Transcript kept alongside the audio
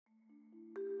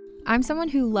I'm someone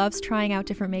who loves trying out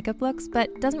different makeup looks,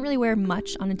 but doesn't really wear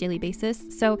much on a daily basis,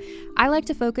 so I like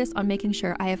to focus on making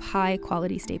sure I have high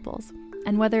quality staples.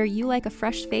 And whether you like a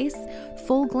fresh face,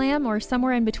 full glam, or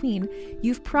somewhere in between,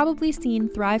 you've probably seen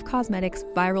Thrive Causemetics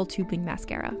Viral Tubing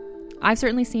Mascara. I've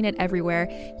certainly seen it everywhere.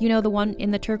 You know, the one in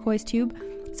the turquoise tube?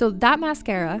 So that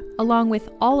mascara, along with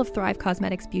all of Thrive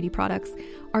Causemetics beauty products,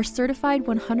 are certified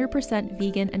 100%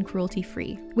 vegan and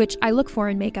cruelty-free, which I look for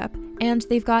in makeup, and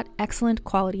they've got excellent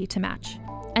quality to match.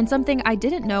 And something I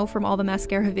didn't know from all the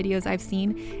mascara videos I've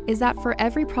seen is that for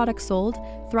every product sold,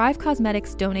 Thrive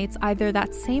Causemetics donates either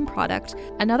that same product,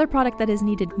 another product that is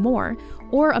needed more,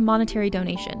 or a monetary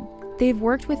donation. They've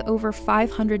worked with over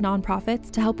 500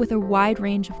 nonprofits to help with a wide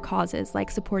range of causes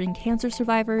like supporting cancer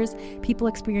survivors, people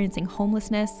experiencing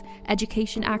homelessness,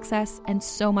 education access, and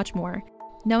so much more.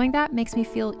 Knowing that makes me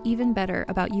feel even better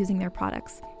about using their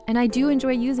products. And I do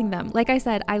enjoy using them. Like I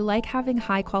said, I like having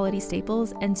high quality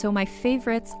staples, and so my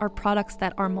favorites are products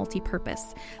that are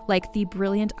multi-purpose, like the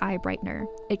Brilliant Eye Brightener.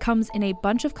 It comes in a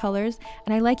bunch of colors,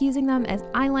 and I like using them as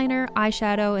eyeliner,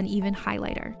 eyeshadow, and even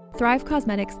highlighter. Thrive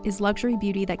Causemetics is luxury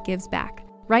beauty that gives back.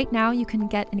 Right now, you can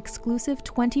get an exclusive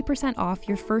 20% off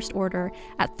your first order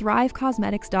at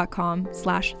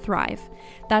thrivecausemetics.com/thrive.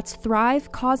 That's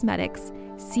Thrive Causemetics,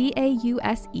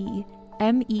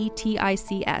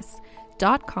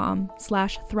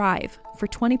 CAUSEMETICS.com/thrive for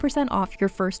 20% off your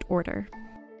first order.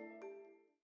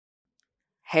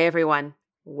 Hey everyone,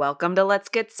 welcome to Let's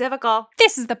Get Civical.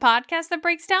 This is the podcast that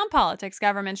breaks down politics,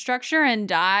 government structure, and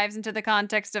dives into the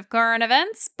context of current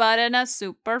events, but in a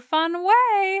super fun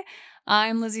way.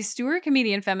 I'm Lizzie Stewart,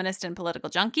 comedian, feminist, and political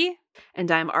junkie. And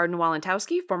I'm Arden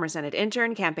Walentowski, former Senate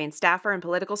intern, campaign staffer, and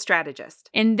political strategist.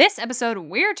 In this episode,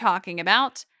 we're talking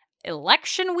about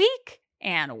election week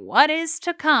and what is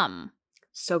to come.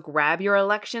 So grab your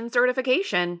election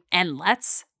certification. And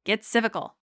let's get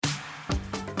civical.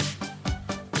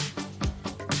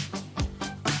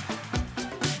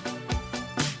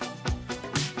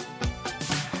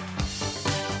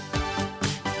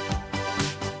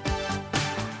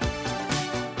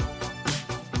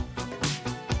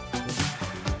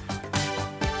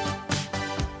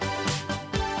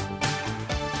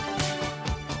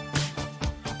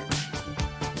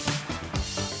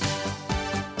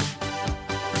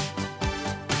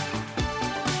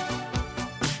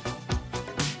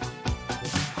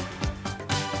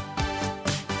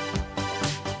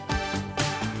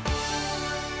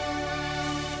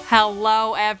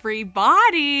 Hello,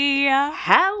 everybody.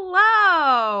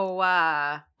 Hello.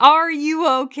 Are you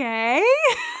okay?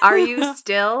 Are you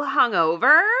still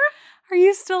hungover? Are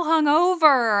you still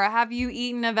hungover? Have you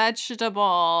eaten a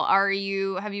vegetable?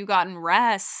 Have you gotten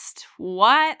rest?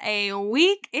 What a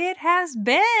week it has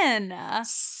been.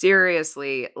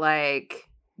 Seriously, like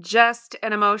just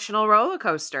an emotional roller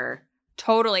coaster.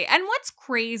 Totally. And what's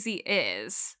crazy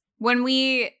is when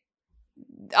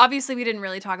obviously we didn't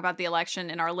really talk about the election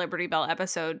in our Liberty Bell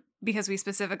episode because we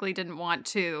specifically didn't want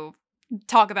to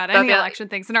talk about any election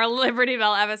things in our Liberty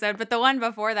Bell episode. But the one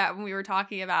before that, when we were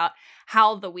talking about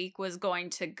how the week was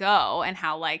going to go and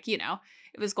how, like, you know,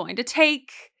 it was going to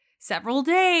take several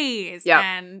days. Yep.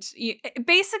 And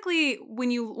basically,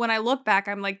 when I look back,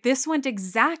 I'm like, this went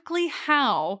exactly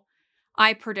how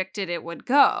I predicted it would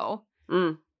go.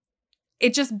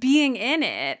 It just being in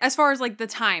it, as far as like the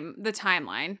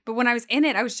timeline. But when I was in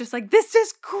it, I was just like, this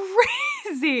is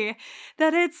crazy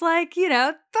that it's like, you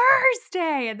know,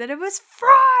 Thursday and then it was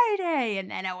Friday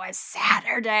and then it was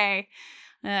Saturday.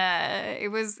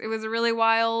 It was a really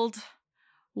wild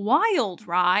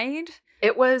ride.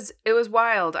 It was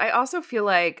wild. I also feel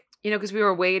like, you know, because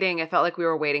I felt like we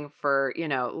were waiting for, you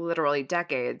know, literally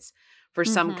decades for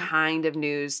some kind of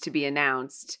news to be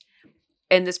announced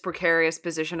in this precarious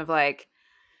position of like,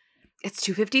 it's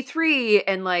 2:53,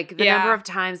 and like the number of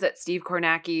times that Steve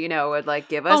Kornacki, you know, would like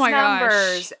give us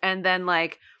numbers, and then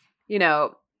like, you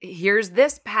know, here's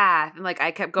this path, and like I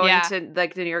kept going to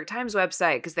like the New York Times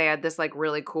website because they had this like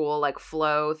really cool like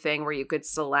flow thing where you could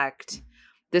select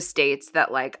the states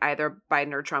that like either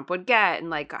Biden or Trump would get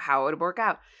and like how it would work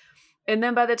out. And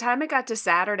then by the time it got to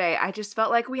Saturday, I just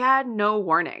felt like we had no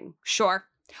warning. Sure.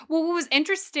 Well, what was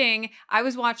interesting, I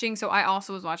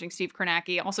also was watching Steve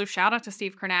Kornacki. Also, shout out to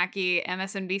Steve Kornacki.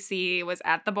 MSNBC was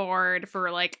at the board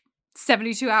for like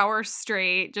 72 hours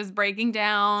straight, just breaking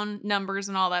down numbers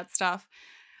and all that stuff.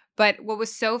 But what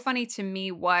was so funny to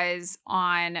me was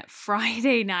on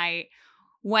Friday night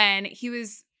when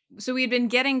we had been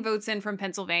getting votes in from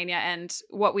Pennsylvania, and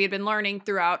what we had been learning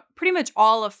throughout pretty much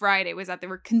all of Friday was that they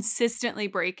were consistently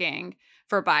breaking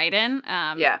for Biden.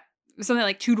 Something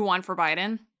like 2-1 for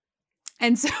Biden.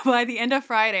 And so by the end of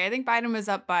Friday, I think Biden was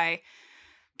up by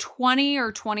 20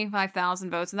 or 25,000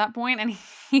 votes at that point, and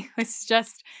he was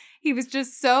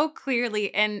just so clearly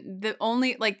in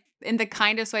the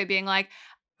kindest way being like,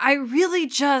 I really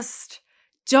just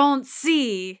don't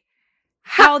see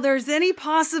how there's any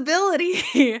possibility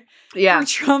for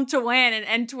Trump to win.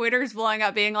 And Twitter's blowing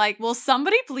up being like, will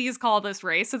somebody please call this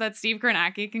race so that Steve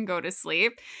Kornacki can go to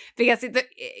sleep? Because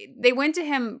they went to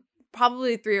him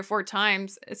probably 3 or 4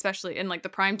 times, especially in like the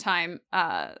primetime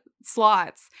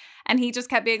slots. And he just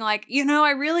kept being like,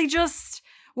 I really just,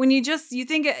 you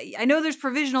think, I know there's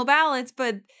provisional ballots,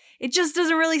 but it just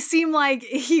doesn't really seem like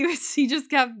he just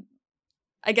kept,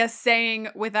 I guess, saying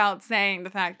without saying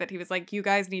the fact that he was like, you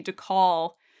guys need to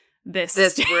call this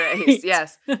race.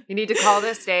 Yes. You need to call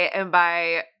this state. And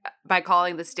by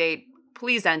calling the state,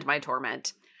 please end my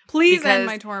torment. Please end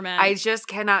my torment. I just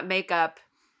cannot make up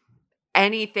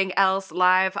anything else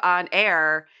live on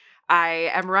air.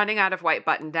 I am running out of white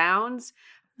button downs.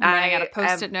 I'm running out of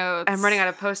Post-it notes. I'm running out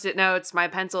of Post-it notes. My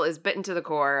pencil is bitten to the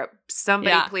core.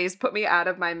 Somebody please put me out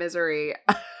of my misery.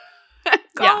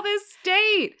 Call this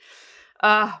state.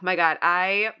 Oh my God.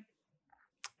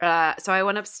 So I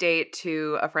went upstate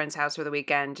to a friend's house for the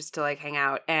weekend just to like hang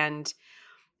out. And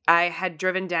I had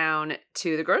driven down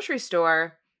to the grocery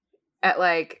store at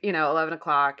 11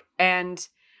 o'clock. And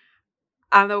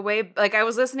on the way, like I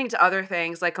was listening to other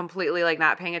things, like completely like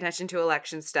not paying attention to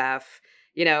election stuff,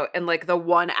 and like the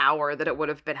 1 hour that it would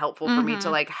have been helpful for me to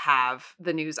like have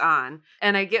the news on.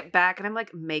 And I get back and I'm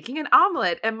like making an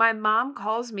omelet. And my mom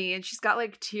calls me and she's got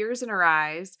like tears in her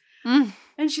eyes. And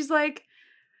she's like,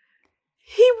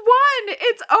 he won.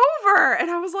 It's over. And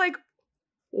I was like,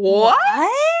 what?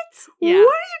 Yeah. What are you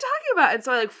talking about? And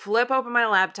so I like flip open my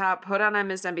laptop, put on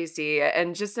MSNBC,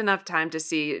 and just enough time to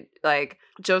see like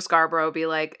Joe Scarborough be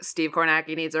like, Steve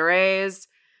Kornacki needs a raise.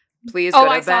 Please go to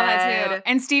bed. I saw that too.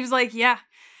 And Steve's like, yeah,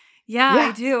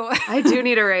 I do. I do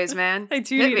need a raise, man. I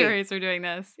do need a raise for doing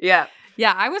this. Yeah.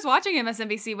 Yeah, I was watching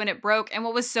MSNBC when it broke, and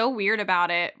what was so weird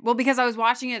about it, well, because I was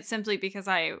watching it simply because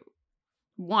I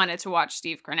wanted to watch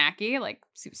Steve Kornacki, like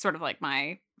sort of like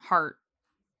my heart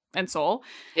and soul.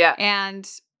 Yeah. And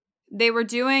they were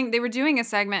doing a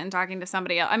segment and talking to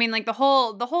somebody else. I mean, like the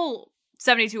whole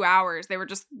 72 hours, they were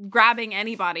just grabbing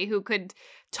anybody who could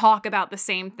talk about the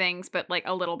same things, but like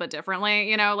a little bit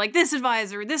differently, like this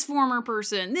advisor, this former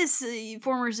person, this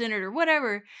former senator,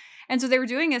 whatever. And so they were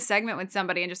doing a segment with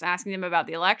somebody and just asking them about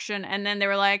the election. And then they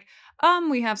were like,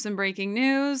 we have some breaking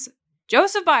news.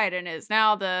 Joseph Biden is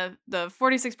now the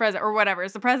 46th president or whatever,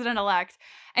 is the president-elect.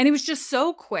 And it was just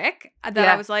so quick that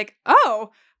I was like,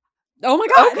 oh my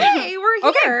God. Okay,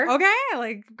 we're here. Okay.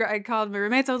 Like I called my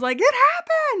roommates. I was like, it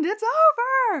happened. It's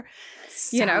over.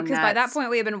 Because by that point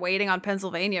we had been waiting on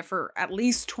Pennsylvania for at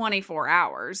least 24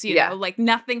 hours. You know, like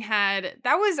nothing had.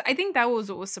 I think that was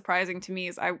what was surprising to me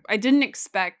is I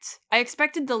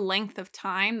expected the length of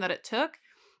time that it took.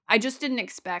 I just didn't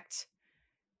expect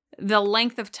the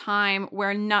length of time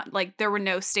where not like there were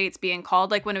no states being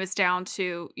called, like when it was down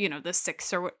to, the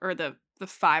 6 or the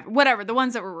 5, whatever, the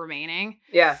ones that were remaining.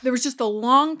 Yeah. There was just a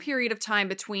long period of time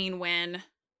between when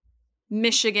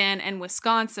Michigan and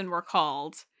Wisconsin were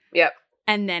called. Yep.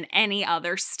 And then any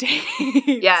other state.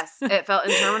 Yes. It felt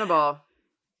interminable.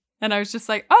 And I was just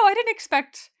like, I didn't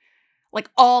expect like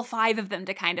all 5 of them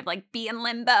to kind of like be in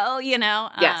limbo,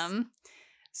 Yes.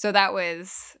 So that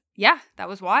was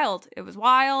wild. It was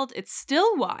wild. It's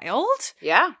still wild.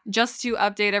 Yeah. Just to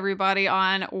update everybody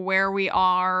on where we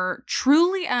are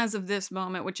truly as of this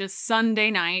moment, which is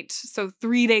Sunday night. So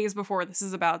 3 days before this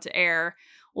is about to air.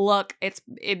 Look,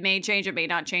 it may change. It may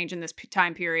not change in this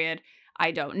time period.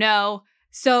 I don't know.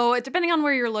 So depending on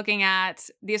where you're looking at,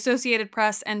 the Associated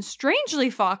Press and strangely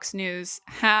Fox News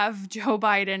have Joe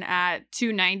Biden at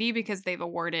 290 because they've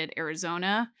awarded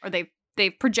Arizona, or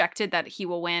they've projected that he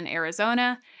will win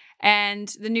Arizona. And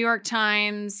the New York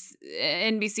Times,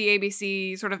 NBC,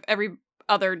 ABC, sort of every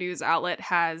other news outlet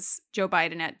has Joe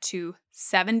Biden at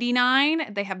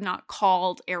 279. They have not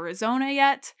called Arizona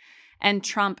yet. And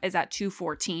Trump is at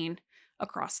 214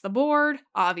 across the board.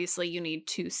 Obviously, you need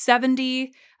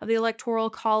 270 of the Electoral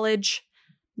College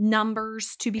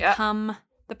numbers to become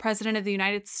the president of the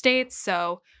United States.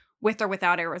 So with or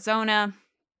without Arizona,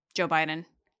 Joe Biden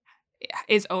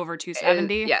is over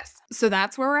 270. Yes. So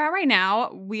that's where we're at right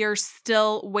now. We are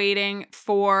still waiting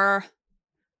for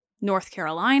North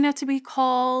Carolina to be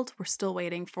called. We're still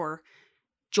waiting for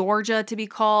Georgia to be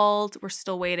called. We're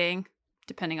still waiting,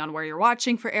 depending on where you're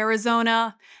watching, for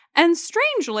Arizona. And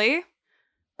strangely,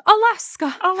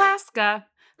 Alaska.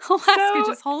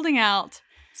 Just holding out.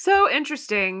 So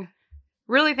interesting.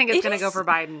 Really think it's going to go for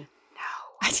Biden.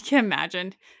 I can't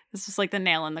imagine. It's just like the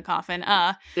nail in the coffin.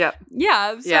 Yep.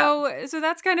 Yeah. So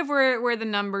that's kind of where the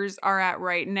numbers are at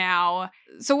right now.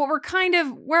 So where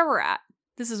we're at.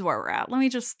 This is where we're at. Let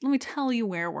me tell you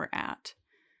where we're at.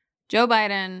 Joe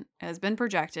Biden has been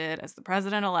projected as the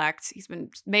president-elect. He's been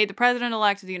made the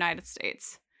president-elect of the United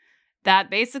States. That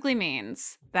basically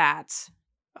means that,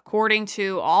 according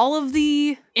to all of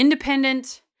the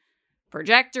independent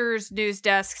projectors, news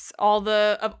desks,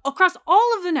 across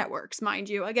all of the networks, mind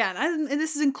you, again, and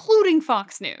this is including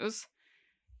Fox News,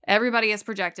 everybody has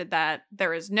projected that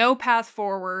there is no path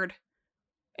forward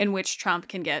in which Trump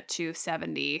can get to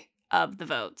 70 of the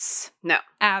votes. No.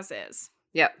 As is.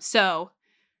 Yep. So,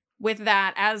 with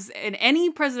that, as in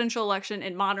any presidential election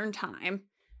in modern time,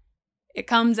 it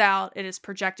comes out, it is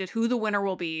projected who the winner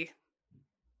will be.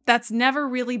 That's never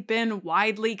really been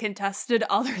widely contested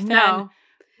other than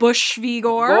Bush v.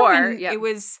 Gore. Yep. It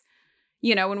was,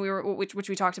 when we were, which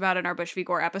we talked about in our Bush v.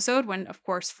 Gore episode, when, of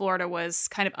course, Florida was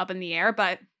kind of up in the air.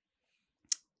 But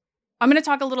I'm going to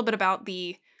talk a little bit about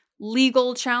the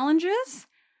legal challenges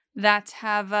that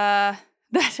had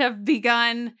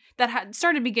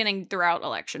started beginning throughout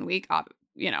election week,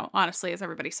 honestly, as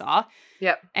everybody saw.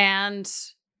 Yep. And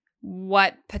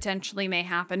what potentially may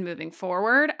happen moving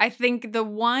forward. I think the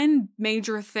one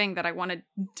major thing that I want to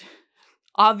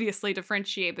obviously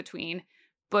differentiate between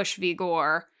Bush v.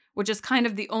 Gore, which is kind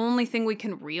of the only thing we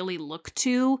can really look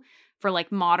to for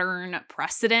like modern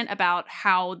precedent about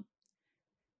how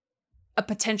a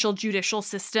potential judicial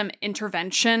system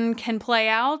intervention can play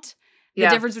out. The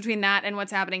difference between that and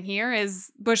what's happening here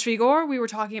is Bush v. Gore, we were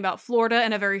talking about Florida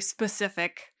and a very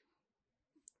specific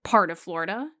part of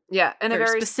Florida. Yeah. And a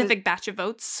very specific batch of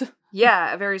votes.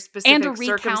 Yeah. A very specific and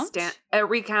a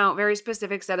recount. Very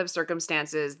specific set of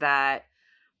circumstances that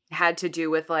had to do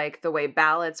with like the way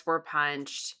ballots were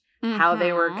punched, how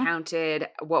they were counted,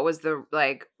 what was the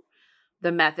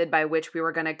method by which we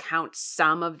were going to count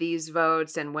some of these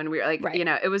votes. And when we were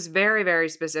it was very, very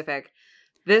specific.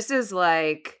 This is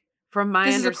like, from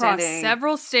my understanding, across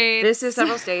several states. This is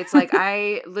several states.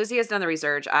 Lizzie has done the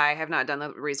research. I have not done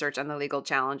the research on the legal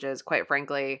challenges, quite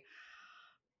frankly.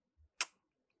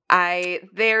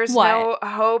 There's no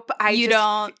hope.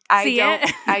 I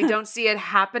don't see it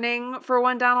happening for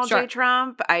one Donald J.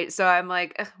 Trump. So I'm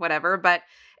like, whatever. But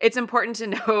it's important to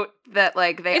note that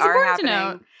they are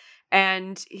happening.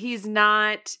 And he's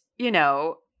not,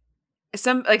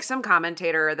 some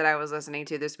commentator that I was listening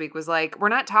to this week was like, we're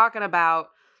not talking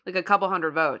about a couple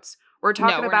hundred votes. We're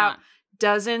talking about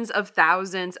dozens of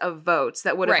thousands of votes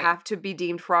that would have to be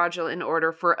deemed fraudulent in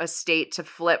order for a state to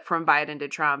flip from Biden to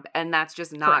Trump. And that's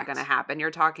just not going to happen.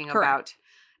 You're talking about,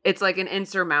 it's like an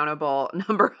insurmountable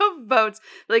number of votes.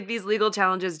 These legal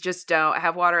challenges just don't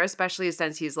have water, especially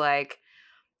since he's like,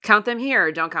 count them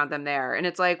here, don't count them there. And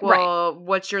it's like, well,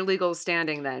 what's your legal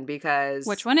standing then? Because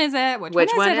which one is it? Which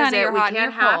one is it, honey? You're hot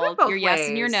and you're cold. You're yes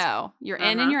and you're no. You're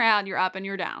in and you're out. You're up and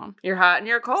you're down. You're hot and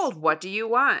you're cold. What do you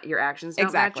want? Your actions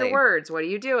don't match your words. What are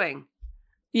you doing?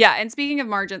 Yeah. And speaking of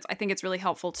margins, I think it's really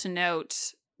helpful to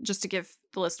note, just to give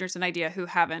the listeners an idea who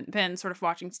haven't been sort of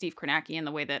watching Steve Kornacki in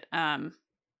the way that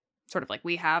sort of like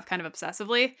we have kind of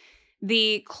obsessively,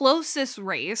 the closest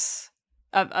race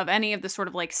of any of the sort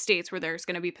of states where there's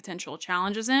going to be potential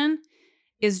challenges in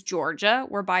is Georgia,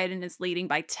 where Biden is leading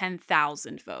by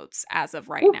 10,000 votes as of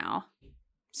right now.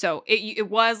 So it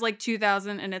was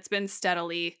 2,000 and it's been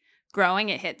steadily growing.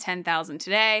 It hit 10,000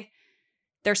 today.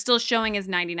 They're still showing as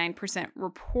 99%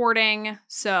 reporting.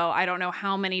 So I don't know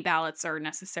how many ballots are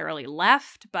necessarily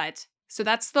left, but so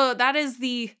that is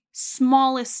the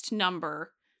smallest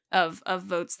number of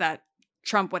votes that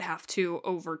Trump would have to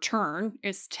overturn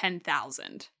is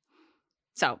 10,000.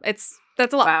 So that's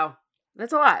a lot. Wow.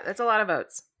 That's a lot. That's a lot of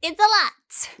votes. It's a lot.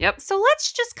 Yep. So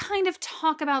let's just kind of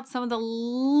talk about some of the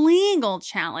legal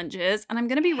challenges. And I'm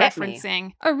going to be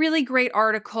referencing a really great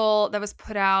article that was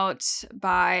put out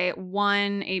by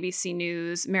one ABC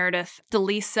News, Meredith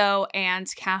DeLiso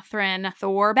and Catherine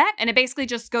Thorbeck. And it basically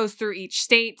just goes through each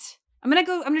state. I'm going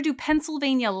to do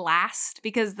Pennsylvania last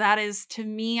because that is, to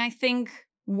me, I think,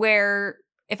 where,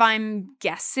 if I'm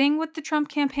guessing what the Trump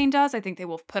campaign does, I think they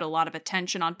will put a lot of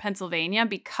attention on Pennsylvania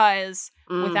because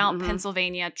without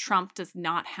Pennsylvania, Trump does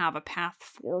not have a path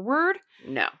forward.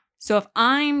 No. So if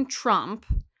I'm Trump,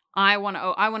 I want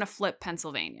to flip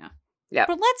Pennsylvania. Yeah.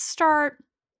 But let's start.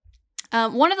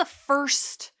 One of the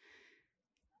first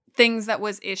things that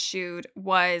was issued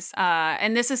was,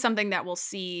 and this is something that we'll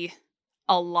see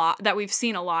a lot, that we've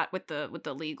seen a lot with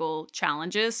the legal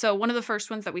challenges. So one of the first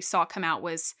ones that we saw come out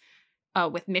was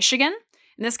with Michigan.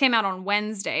 And this came out on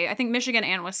Wednesday. I think Michigan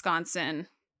and Wisconsin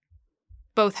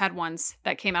both had ones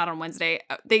that came out on Wednesday.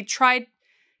 They tried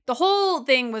the whole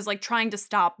thing was like trying to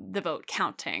stop the vote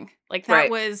counting. Like that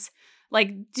was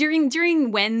like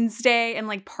during Wednesday and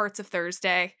like parts of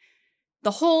Thursday,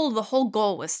 the whole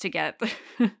goal was to get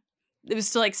it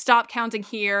was to like stop counting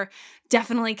here,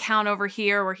 definitely count over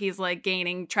here where he's like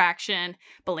gaining traction,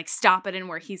 but like stop it in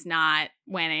where he's not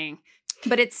winning.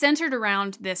 But it's centered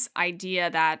around this idea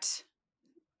that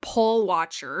poll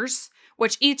watchers,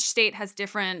 which each state has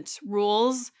different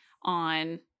rules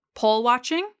on poll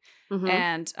watching. Mm-hmm.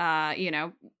 And, you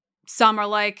know, some are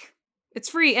like, it's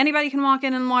free. Anybody can walk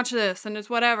in and watch this and it's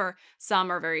whatever.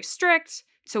 Some are very strict.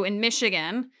 So in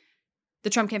Michigan, the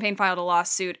Trump campaign filed a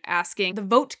lawsuit asking the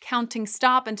vote counting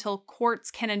stop until courts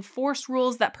can enforce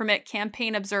rules that permit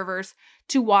campaign observers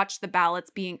to watch the ballots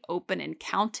being opened and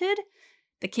counted.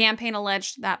 The campaign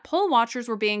alleged that poll watchers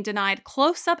were being denied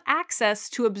close-up access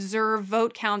to observe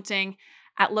vote counting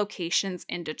at locations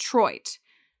in Detroit.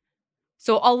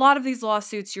 So a lot of these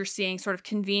lawsuits you're seeing sort of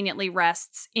conveniently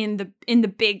rests in the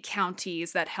big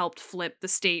counties that helped flip the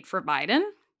state for Biden.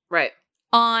 Right.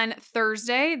 On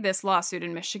Thursday, this lawsuit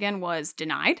in Michigan was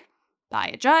denied by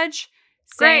a judge,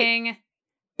 saying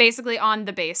basically on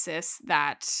the basis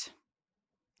that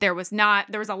there was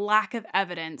a lack of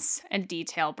evidence and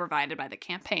detail provided by the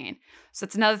campaign. So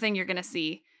it's another thing you're going to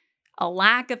see. A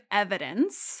lack of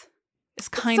evidence is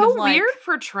kind of like weird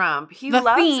for Trump. He the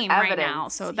loves theme evidence. Right now.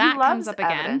 So that comes up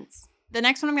again. Evidence. The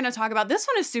next one I'm going to talk about, this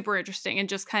one is super interesting and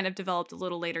just kind of developed a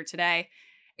little later today.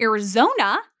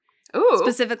 Arizona,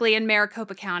 specifically in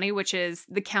Maricopa County, which is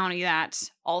the county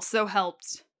that also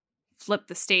helped flip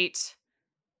the state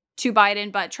to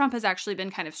Biden, but Trump has actually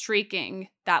been kind of streaking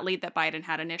that lead that Biden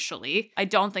had initially. I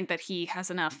don't think that he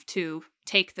has enough to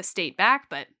take the state back,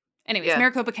 but anyways,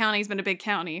 Maricopa County's been a big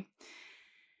county.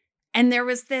 And there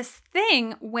was this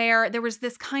thing where there was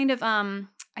this kind of,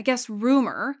 I guess,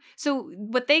 rumor. So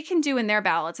what they can do in their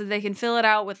ballots is they can fill it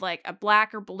out with like a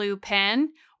black or blue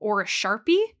pen or a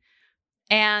Sharpie.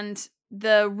 And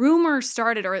the rumor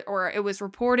started, or it was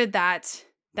reported that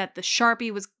the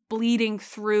Sharpie was bleeding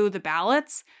through the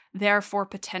ballots, therefore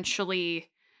potentially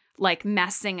like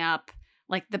messing up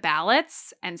like the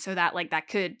ballots. And so that like that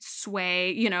could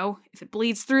sway, you know, if it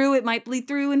bleeds through, it might bleed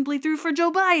through for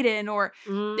Joe Biden, or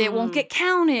it won't get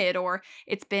counted, or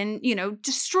it's been, you know,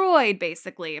 destroyed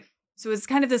basically. So it's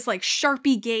kind of this like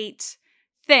Sharpie gate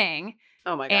thing.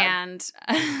 Oh my God. And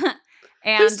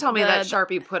please tell me that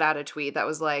Sharpie put out a tweet that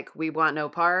was like, we want no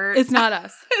part. It's not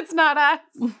us. It's not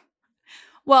us.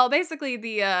 Well,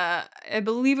 basically I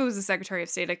believe it was the Secretary of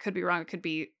State. I could be wrong. It could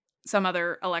be some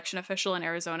other election official in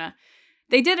Arizona.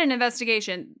 They did an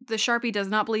investigation. The Sharpie does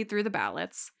not bleed through the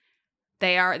ballots.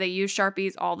 They use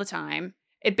Sharpies all the time.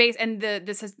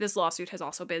 This lawsuit has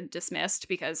also been dismissed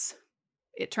because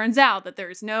it turns out that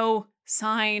there's no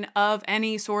sign of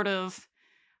any sort of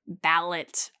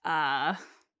ballot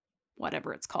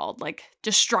whatever it's called, like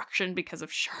destruction because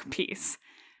of Sharpies.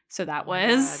 So that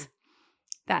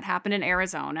happened in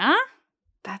Arizona.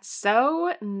 That's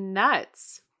so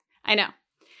nuts. I know.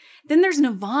 Then there's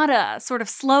Nevada, sort of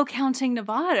slow counting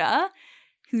Nevada,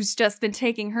 who's just been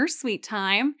taking her sweet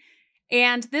time.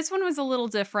 And this one was a little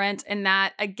different in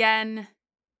that, again,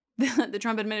 the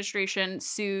Trump administration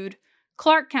sued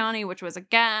Clark County, which was,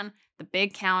 again, the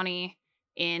big county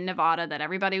in Nevada that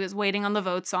everybody was waiting on the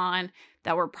votes on,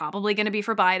 that were probably going to be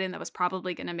for Biden, that was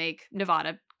probably going to make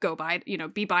Nevada go by, you know,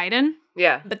 be Biden.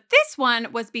 Yeah. But this one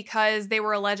was because they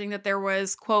were alleging that there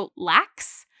was, quote,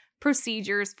 lax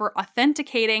procedures for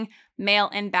authenticating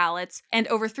mail-in ballots and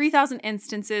over 3,000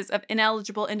 instances of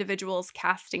ineligible individuals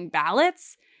casting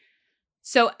ballots.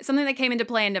 So something that came into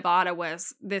play in Nevada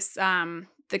was this,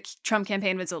 the Trump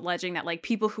campaign was alleging that like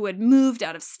people who had moved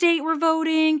out of state were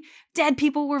voting, dead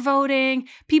people were voting,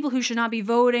 people who should not be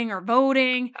voting are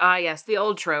voting. Ah, yes, the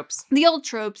old tropes. The old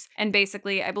tropes. And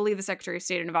basically, I believe the Secretary of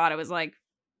State of Nevada was like,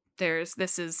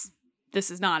 this is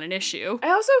not an issue.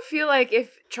 I also feel like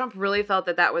if Trump really felt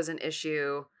that that was an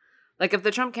issue, like if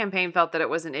the Trump campaign felt that it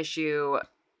was an issue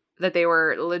that they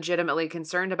were legitimately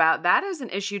concerned about, that is an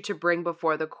issue to bring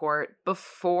before the court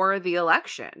before the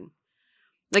election.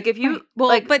 Like if you, right. Well,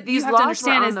 like, but these you have to laws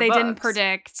understand were is on they books.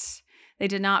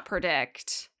 did not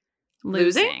predict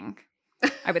losing,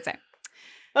 I would say.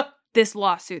 This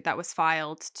lawsuit that was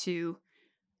filed to,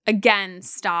 again,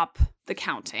 stop the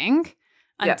counting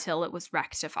until it was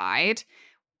rectified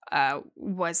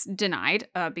was denied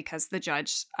because the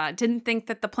judge didn't think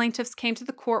that the plaintiffs came to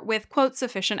the court with, quote,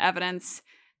 sufficient evidence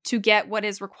to get what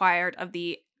is required of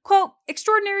the, quote,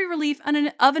 extraordinary relief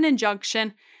of an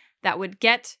injunction that would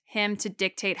get him to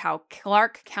dictate how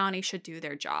Clark County should do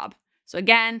their job. So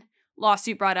again,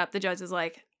 lawsuit brought up, the judge is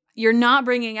like, you're not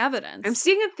bringing evidence. I'm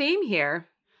seeing a theme here.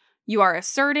 you are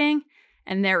asserting,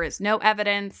 and there is no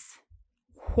evidence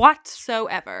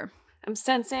whatsoever. I'm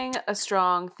sensing a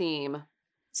strong theme.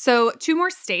 So 2 more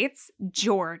states,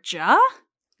 Georgia.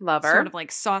 Lover. Sort of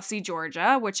like saucy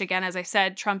Georgia, which again, as I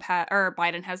said,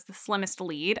 Biden has the slimmest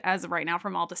lead as of right now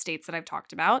from all the states that I've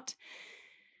talked about.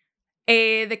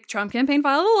 The Trump campaign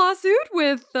filed a lawsuit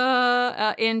with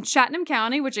in Chatham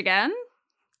County, which again,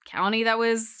 county that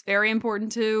was very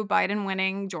important to Biden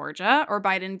winning Georgia, or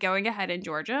Biden going ahead in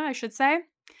Georgia, I should say.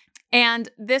 And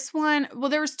this one, well,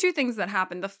 there was 2 things that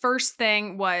happened. The first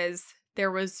thing was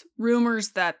there was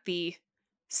rumors that a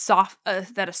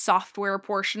software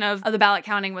portion of the ballot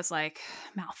counting was like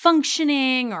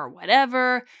malfunctioning or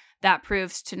whatever. That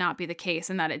proved to not be the case,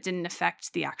 and that it didn't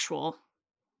affect the actual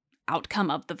outcome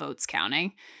of the votes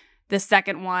counting. The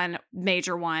second one,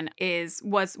 major one,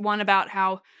 was one about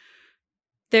how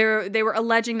they were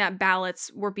alleging that ballots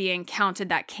were being counted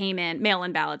that came in,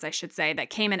 mail-in ballots, I should say, that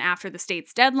came in after the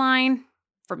state's deadline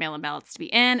for mail-in ballots to be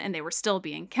in, and they were still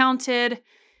being counted.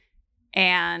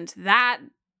 And that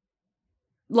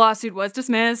lawsuit was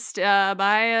dismissed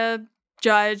by a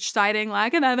judge citing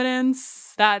lack of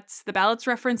evidence that the ballots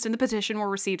referenced in the petition were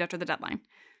received after the deadline.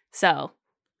 So,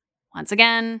 once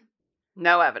again,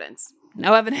 no evidence.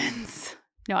 No evidence.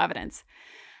 No evidence.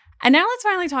 And now let's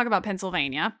finally talk about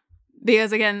Pennsylvania.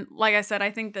 Because again, like I said, I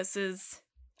think this is,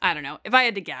 I don't know, if I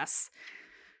had to guess,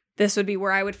 this would be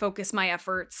where I would focus my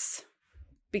efforts.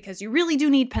 Because you really do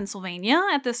need Pennsylvania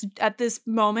at this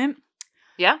moment.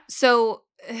 Yeah. So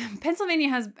Pennsylvania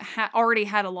has already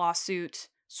had a lawsuit,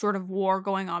 sort of war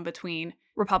going on between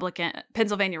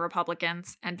Pennsylvania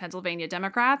Republicans and Pennsylvania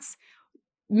Democrats,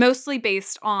 mostly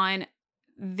based on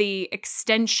the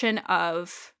extension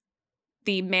of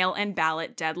the mail-in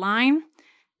ballot deadline.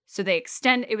 So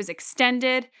it was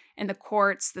extended, and the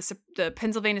courts, the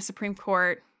Pennsylvania Supreme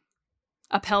Court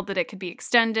upheld that it could be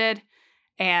extended,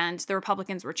 and the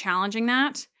Republicans were challenging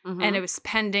that, and it was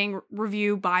pending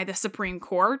review by the Supreme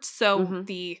Court. So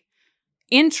the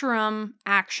interim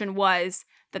action was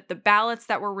that the ballots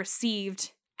that were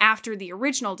received after the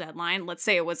original deadline, let's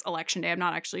say it was Election Day, I'm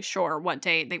not actually sure what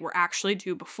day they were actually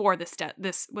due before this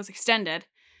was extended,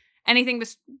 anything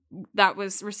that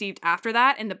was received after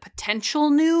that and the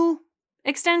potential new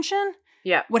extension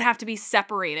would have to be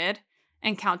separated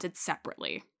and counted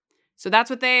separately. So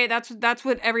that's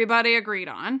what everybody agreed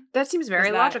on. That seems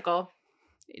very logical.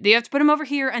 You have to put them over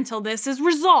here until this is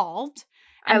resolved.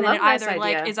 And then it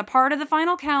either is a part of the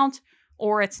final count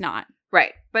or it's not.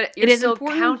 Right. But you're still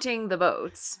counting the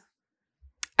votes.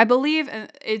 I believe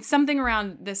it's something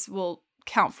around, this will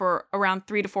count for around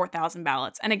 3,000 to 4,000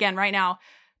 ballots. And again, right now,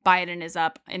 Biden is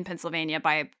up in Pennsylvania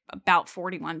by about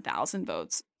 41,000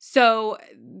 votes. So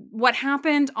what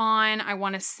happened on, I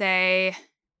want to say,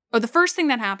 the first thing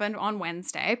that happened on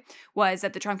Wednesday was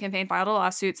that the Trump campaign filed a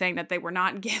lawsuit saying that they were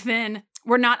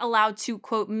not allowed to,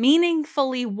 quote,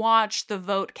 meaningfully watch the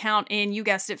vote count in, you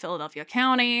guessed it, Philadelphia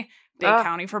County, big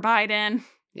county for Biden.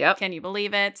 Yep. Can you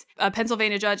believe it? A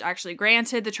Pennsylvania judge actually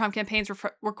granted the Trump campaign's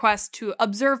request to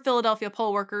observe Philadelphia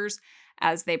poll workers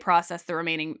as they process the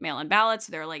remaining mail-in ballots.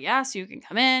 They're like, yes, you can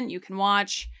come in, you can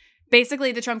watch.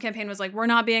 Basically, the Trump campaign was like, we're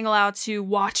not being allowed to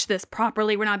watch this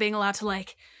properly. We're not being allowed to,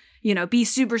 be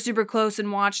super, super close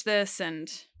and watch this.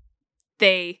 And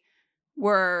they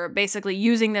were basically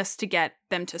using this to get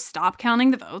them to stop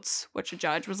counting the votes, which a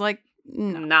judge was like,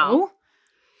 no,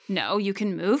 you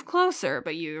can move closer,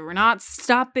 but you were not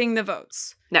stopping the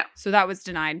votes. No. So that was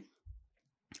denied.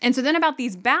 And so then about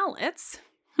these ballots,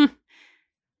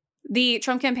 the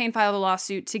Trump campaign filed a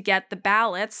lawsuit to get the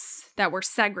ballots that were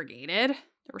segregated,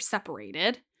 that were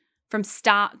separated,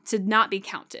 to not be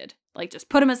counted. Like, just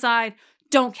put them aside,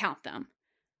 don't count them.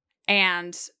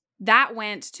 And that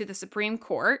went to the Supreme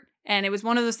Court. And it was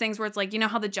one of those things where it's like, you know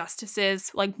how the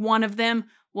justices, like one of them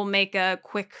will make a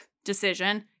quick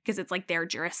decision because it's like their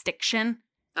jurisdiction.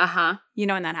 You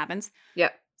know when that happens.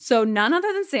 Yep. So none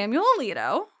other than Samuel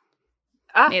Alito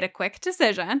made a quick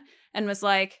decision and was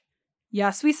like,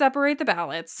 yes, we separate the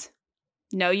ballots.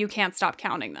 No, you can't stop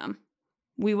counting them.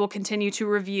 We will continue to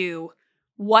review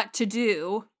what to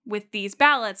do with these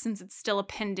ballots since it's still a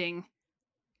pending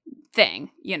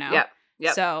thing, Yep.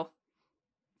 So,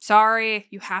 sorry,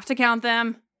 you have to count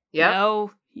them. Yep.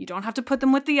 No, you don't have to put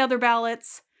them with the other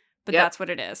ballots, but that's what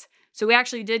it is. So we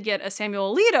actually did get a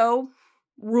Samuel Alito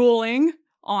ruling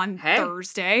on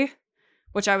Thursday,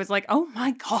 which I was like, oh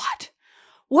my God,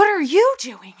 what are you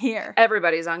doing here?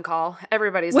 Everybody's on call.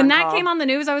 When that came on the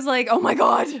news, I was like, oh my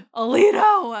God,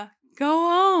 Alito, go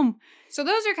home. So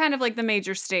those are kind of like the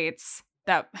major states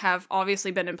that have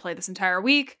obviously been in play this entire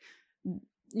week.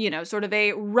 sort of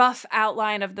a rough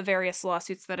outline of the various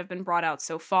lawsuits that have been brought out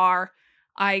so far.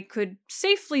 I could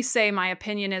safely say my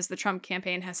opinion is the Trump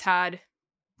campaign has had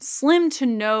slim to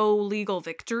no legal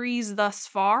victories thus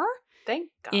far. Thank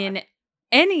God. In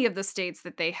any of the states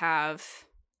that they have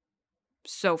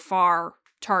so far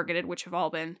targeted, which have all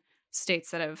been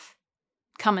states that have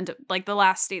come into, like, the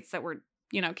last states that were,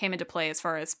 came into play as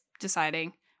far as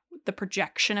deciding the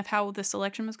projection of how this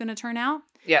election was going to turn out.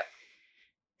 Yep.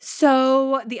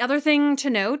 So the other thing to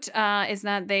note is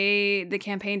that the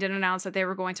campaign did announce that they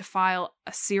were going to file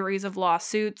a series of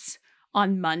lawsuits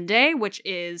on Monday, which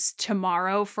is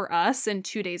tomorrow for us and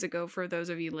 2 days ago for those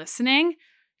of you listening.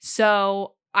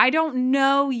 So I don't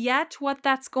know yet what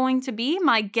that's going to be.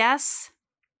 My guess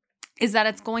is that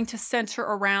it's going to center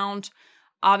around,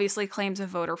 obviously, claims of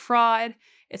voter fraud.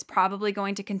 It's probably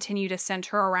going to continue to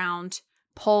center around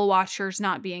poll watchers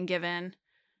not being given,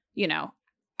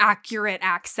 accurate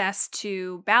access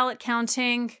to ballot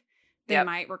counting. They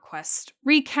might request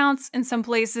recounts in some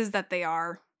places that they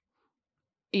are,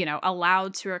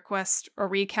 allowed to request a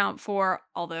recount for,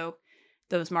 although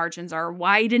those margins are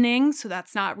widening, so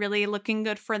that's not really looking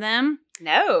good for them.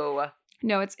 No,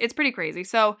 it's pretty crazy.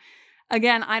 So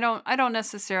again, I don't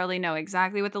necessarily know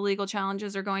exactly what the legal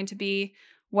challenges are going to be.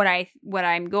 What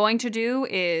I'm going to do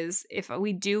is, if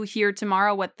we do hear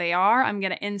tomorrow what they are, I'm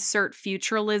going to insert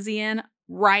Future Lizzie in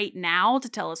right now to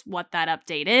tell us what that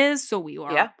update is, so we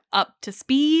are up to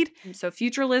speed. So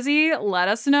Future Lizzie, let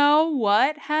us know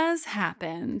what has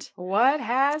happened. What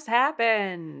has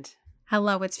happened?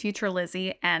 Hello, it's Future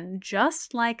Lizzie, and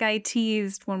just like I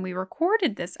teased when we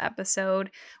recorded this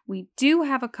episode, we do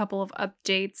have a couple of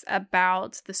updates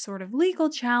about the sort of legal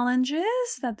challenges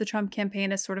that the Trump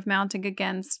campaign is sort of mounting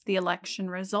against the election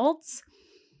results.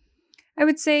 I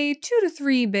would say 2 to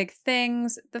 3 big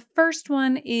things. The first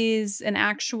one is an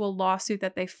actual lawsuit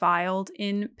that they filed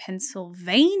in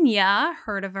Pennsylvania,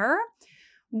 heard of her,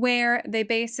 where they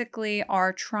basically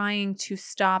are trying to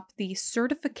stop the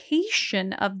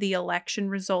certification of the election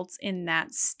results in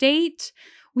that state.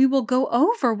 We will go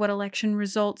over what election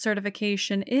result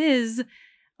certification is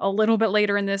a little bit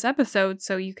later in this episode,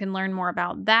 so you can learn more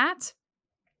about that.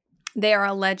 They are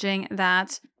alleging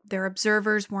that their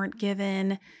observers weren't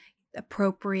given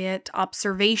appropriate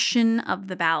observation of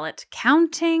the ballot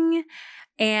counting,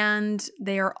 and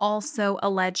they are also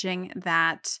alleging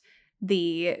that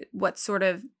what's sort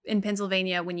of in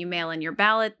Pennsylvania, when you mail in your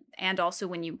ballot and also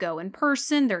when you go in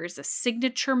person, there is a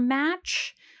signature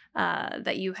match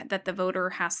that the voter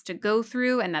has to go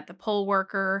through, and that the poll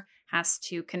worker has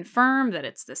to confirm that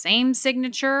it's the same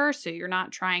signature, so you're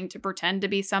not trying to pretend to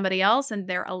be somebody else. And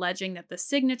they're alleging that the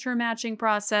signature matching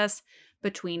process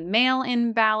between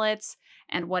mail-in ballots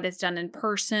and what is done in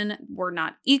person were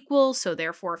not equal. So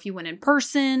therefore, if you went in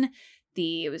person,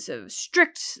 it was a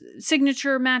strict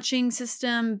signature matching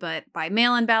system, but by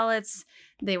mail-in ballots,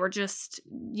 they were just,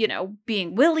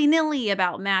 being willy-nilly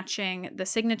about matching the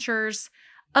signatures.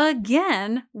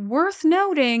 Again, worth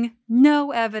noting,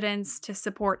 no evidence to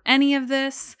support any of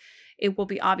this. It will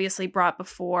be obviously brought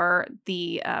before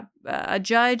a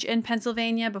judge in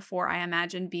Pennsylvania before, I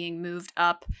imagine, being moved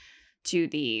up to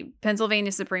the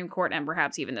Pennsylvania Supreme Court and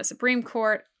perhaps even the Supreme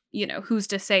Court. Who's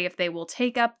to say if they will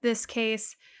take up this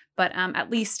case? But at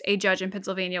least a judge in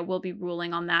Pennsylvania will be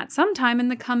ruling on that sometime in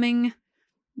the coming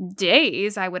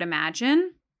days, I would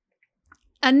imagine.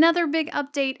 Another big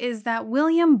update is that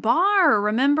William Barr,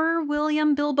 remember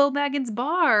William Bilbo Baggins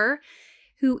Barr,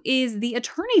 who is the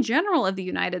Attorney General of the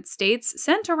United States,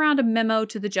 sent around a memo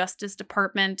to the Justice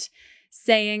Department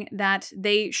saying that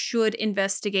they should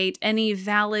investigate any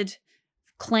valid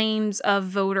claims of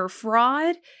voter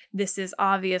fraud. This is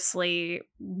obviously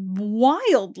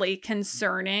wildly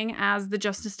concerning, as the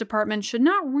Justice Department should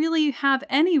not really have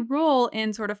any role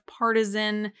in sort of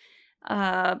partisan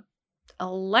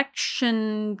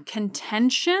election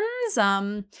contentions.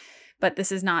 But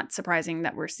this is not surprising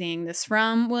that we're seeing this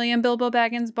from William Bilbo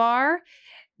Baggins Barr.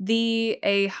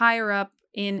 A higher up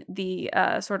in the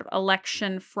sort of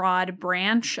election fraud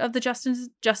branch of the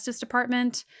Justice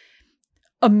Department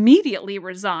immediately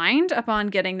resigned upon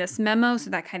getting this memo. So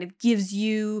that kind of gives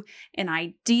you an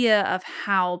idea of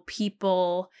how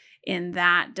people in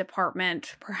that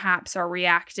department perhaps are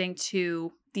reacting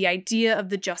to the idea of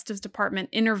the Justice Department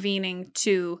intervening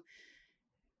to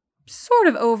sort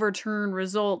of overturn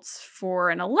results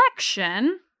for an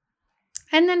election.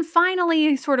 And then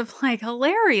finally, sort of like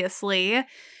hilariously,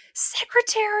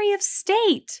 Secretary of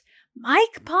State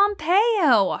Mike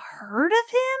Pompeo, heard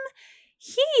of him?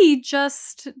 He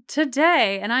just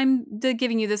today, and I'm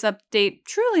giving you this update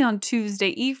truly on Tuesday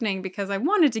evening because I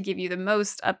wanted to give you the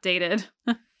most updated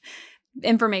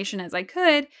information as I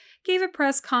could, gave a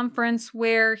press conference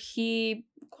where he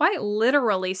quite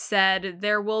literally said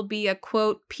there will be a,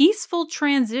 quote, peaceful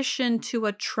transition to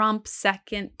a Trump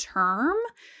second term,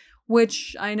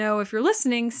 which I know if you're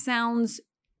listening sounds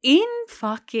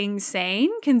in-fucking-sane,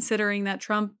 considering that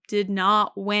Trump did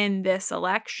not win this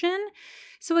election.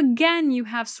 So again, you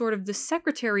have sort of the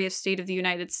Secretary of State of the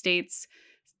United States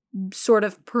sort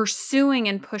of pursuing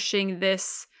and pushing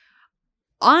this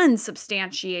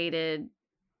unsubstantiated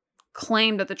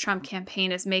claim that the Trump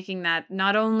campaign is making, that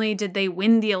not only did they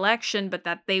win the election, but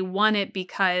that they won it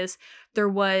because there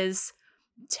was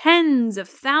tens of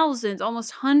thousands,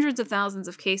 almost hundreds of thousands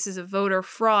of cases of voter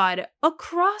fraud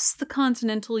across the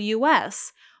continental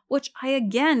US, which I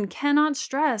again cannot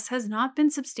stress has not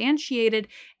been substantiated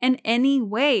in any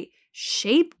way,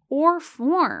 shape, or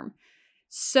form.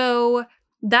 So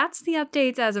that's the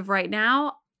updates as of right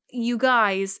now. You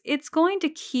guys, it's going to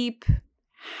keep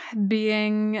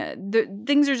being,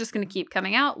 things are just going to keep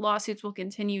coming out. Lawsuits will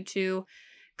continue to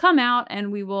come out,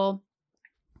 and we will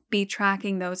be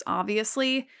tracking those,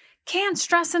 obviously. Cannot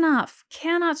stress enough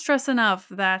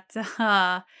that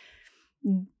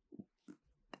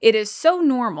it is so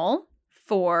normal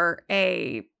for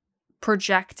a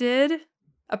projection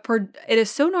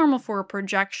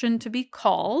to be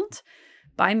called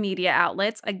by media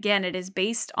outlets. Again, it is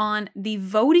based on the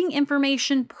voting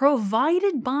information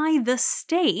provided by the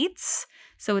states.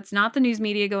 So it's not the news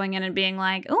media going in and being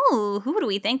like, oh, who do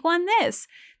we think won this?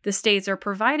 The states are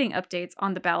providing updates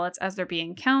on the ballots as they're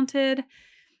being counted.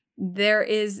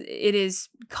 It is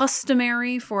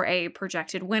customary for a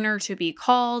projected winner to be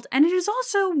called, and it is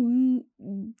also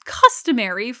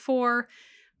customary for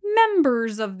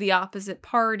members of the opposite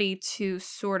party to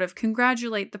sort of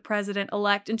congratulate the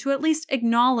president-elect and to at least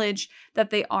acknowledge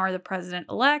that they are the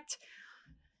president-elect.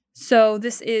 So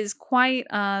this is quite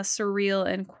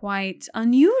surreal and quite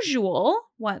unusual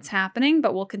what's happening,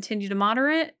 but we'll continue to monitor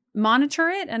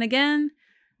it. And again,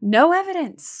 no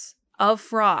evidence of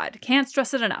fraud. Can't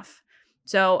stress it enough.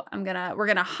 So we're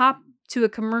gonna hop to a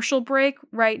commercial break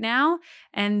right now,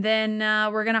 and then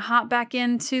we're gonna hop back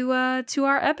into to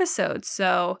our episode.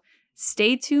 So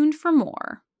stay tuned for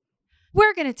more.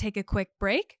 We're gonna take a quick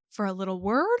break for a little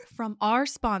word from our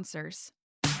sponsors.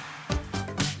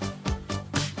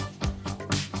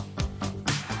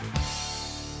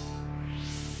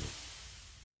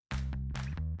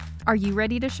 Are you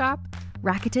ready to shop?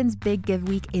 Rakuten's Big Give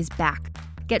Week is back.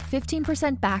 Get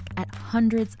 15% back at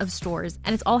hundreds of stores,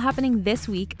 and it's all happening this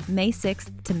week, May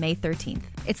 6th to May 13th.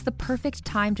 It's the perfect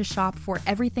time to shop for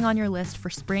everything on your list for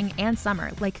spring and summer,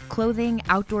 like clothing,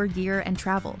 outdoor gear, and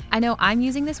travel. I know I'm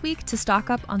using this week to stock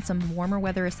up on some warmer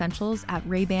weather essentials at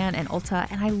Ray-Ban and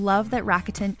Ulta, and I love that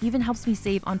Rakuten even helps me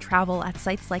save on travel at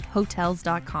sites like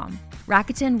Hotels.com.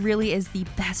 Rakuten really is the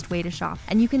best way to shop,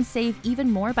 and you can save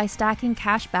even more by stacking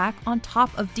cash back on top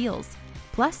of deals.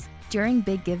 Plus, during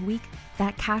Big Give Week,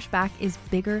 that cash back is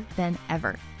bigger than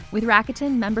ever. With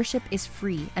Rakuten, membership is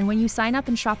free, and when you sign up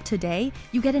and shop today,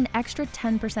 you get an extra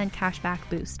 10% cash back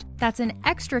boost. That's an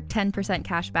extra 10%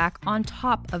 cash back on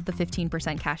top of the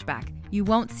 15% cash back. You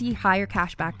won't see higher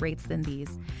cash back rates than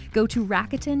these. Go to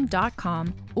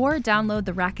Rakuten.com or download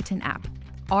the Rakuten app.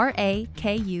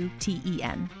 Rakuten.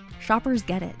 Shoppers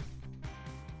get it.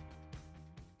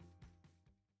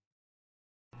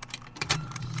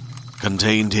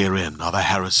 Contained herein are the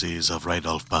heresies of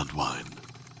Radolf Burntwine,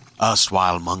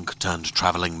 erstwhile monk turned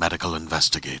traveling medical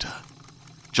investigator.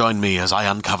 Join me as I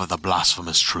uncover the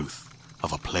blasphemous truth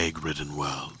of a plague-ridden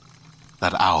world,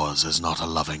 that ours is not a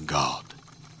loving God,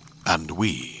 and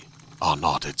we are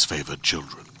not its favored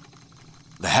children.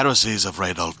 The heresies of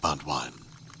Radolf Burntwine,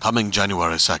 coming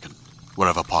January 2nd,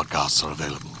 wherever podcasts are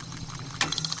available.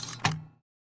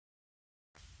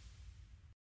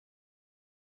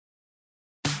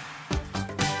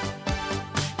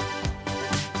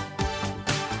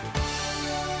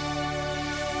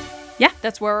 Yeah,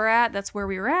 that's where we're at. That's where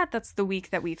we were at. That's the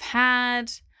week that we've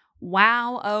had.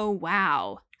 Wow, oh,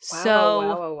 wow.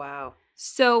 Wow.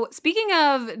 So speaking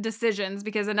of decisions,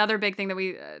 because another big thing that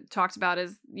we talked about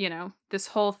is, this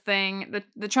whole thing,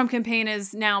 the Trump campaign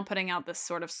is now putting out this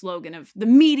sort of slogan of the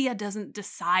media doesn't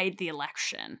decide the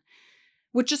election,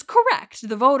 which is correct.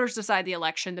 The voters decide the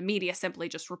election. The media simply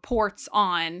just reports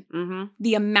on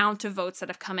the amount of votes that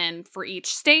have come in for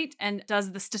each state and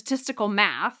does the statistical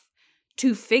math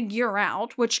to figure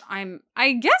out, which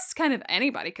I guess kind of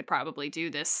anybody could probably do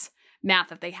this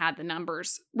math if they had the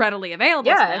numbers readily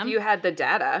available to them. Yeah, if you had the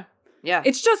data. Yeah.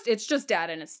 It's just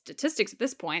data and it's statistics at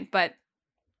this point, but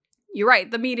you're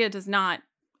right, the media does not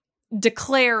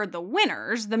declare the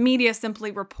winners. The media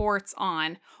simply reports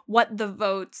on what the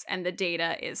votes and the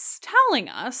data is telling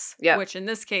us, which in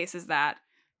this case is that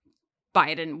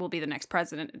Biden will be the next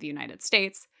president of the United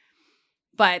States.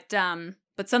 But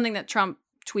something that Trump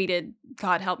tweeted,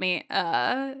 God help me,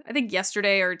 I think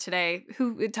yesterday or today,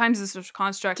 who Times is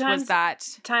construct was that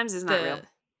Times is not real.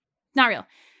 Not real.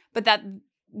 But that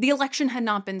the election had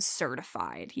not been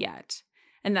certified yet.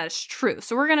 And that is true.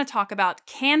 So we're going to talk about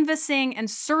canvassing and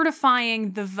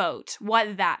certifying the vote,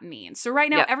 what that means. So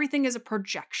right now, everything is a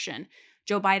projection.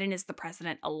 Joe Biden is the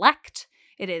president-elect.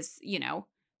 It is,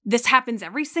 this happens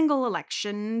every single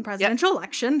election, presidential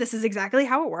election. This is exactly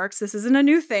how it works. This isn't a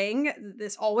new thing.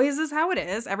 This always is how it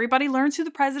is. Everybody learns who the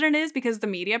president is because the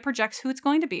media projects who it's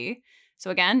going to be.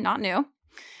 So again, not new.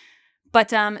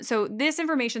 But so this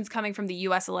information is coming from the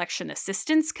U.S. Election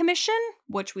Assistance Commission,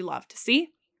 which we love to see.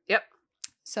 Yep.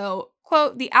 So,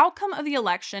 quote, the outcome of the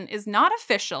election is not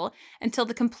official until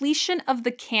the completion of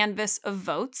the canvass of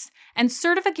votes and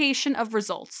certification of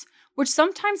results, which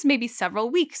sometimes may be several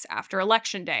weeks after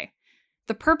Election Day.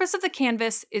 The purpose of the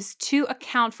canvass is to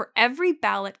account for every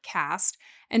ballot cast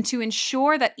and to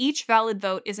ensure that each valid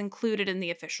vote is included in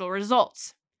the official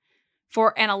results.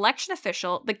 For an election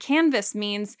official, the canvass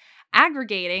means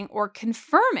aggregating or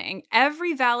confirming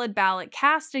every valid ballot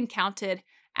cast and counted,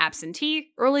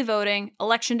 absentee, early voting,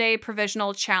 election day,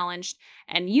 provisional, challenged,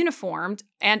 and uniformed,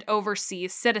 and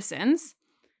overseas citizens.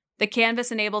 The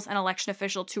canvass enables an election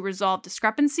official to resolve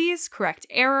discrepancies, correct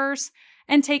errors,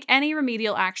 and take any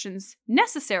remedial actions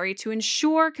necessary to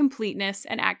ensure completeness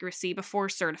and accuracy before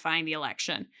certifying the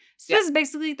election. So this is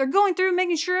basically, they're going through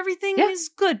making sure everything is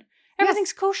good.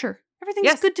 Everything's kosher.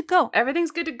 Everything's good to go.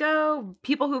 Everything's good to go.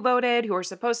 People who voted, who are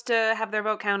supposed to have their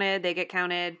vote counted, they get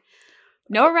counted.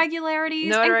 No irregularities.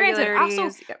 No irregularities. Granted,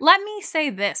 also, let me say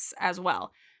this as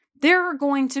well. There are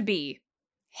going to be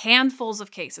handfuls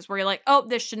of cases where you're like, oh,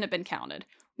 this shouldn't have been counted.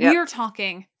 We are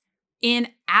talking in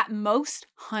at most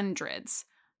hundreds,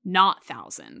 not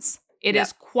thousands. It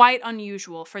is quite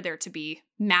unusual for there to be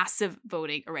massive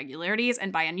voting irregularities.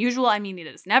 And by unusual, I mean it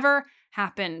has never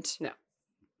happened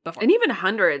before. And even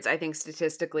hundreds, I think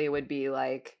statistically would be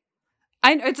like...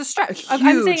 it's a stretch.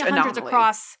 I'm saying hundreds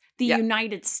across the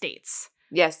United States.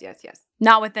 Yes.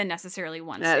 Not within necessarily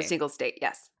one state. A single state,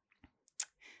 yes.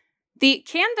 The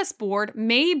Canvass Board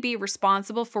may be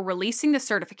responsible for releasing the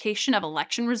certification of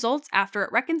election results after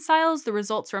it reconciles the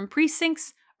results from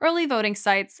precincts, early voting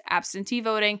sites, absentee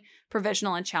voting,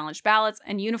 provisional and challenged ballots,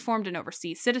 and uniformed and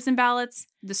overseas citizen ballots.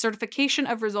 The certification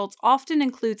of results often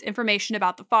includes information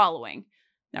about the following.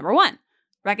 Number 1,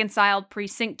 reconciled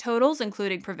precinct totals,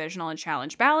 including provisional and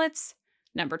challenged ballots.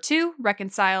 Number 2,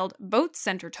 reconciled vote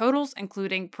center totals,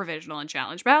 including provisional and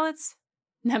challenged ballots.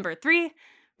 Number 3,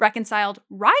 reconciled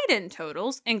write-in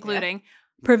totals, including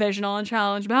provisional and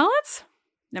challenged ballots.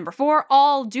 Number 4,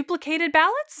 all duplicated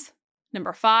ballots.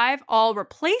 Number 5, all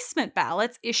replacement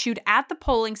ballots issued at the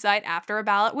polling site after a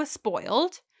ballot was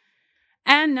spoiled.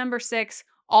 And number 6,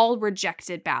 all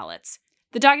rejected ballots.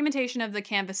 The documentation of the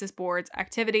Canvass Board's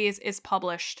activities is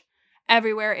published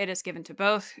everywhere. It is given to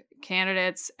both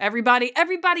candidates. Everybody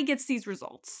gets these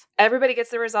results. Everybody gets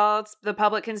the results. The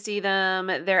public can see them.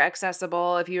 They're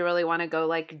accessible. If you really want to go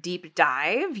like deep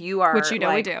dive, you are, which we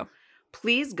do.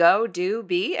 Please go,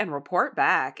 be, and report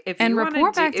back. If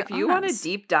you want to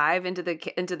deep dive into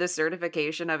the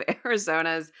certification of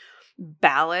Arizona's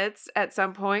ballots at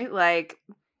some point, like,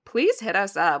 please hit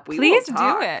us up. Please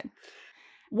do it.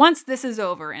 Once this is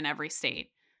over in every state,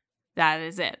 that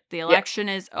is it. The election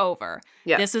is over.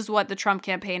 Yep. This is what the Trump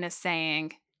campaign is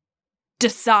saying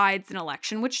decides an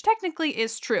election, which technically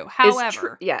is true.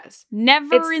 However,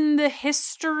 never in the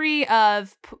history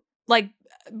of, like,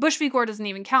 Bush v. Gore doesn't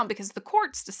even count because the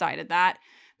courts decided that,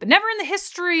 but never in the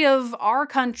history of our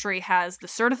country has the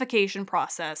certification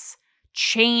process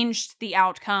changed the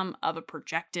outcome of a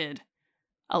projected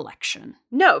election.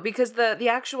 No, because the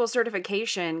actual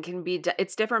certification can be,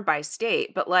 it's different by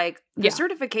state, but like the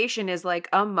certification is like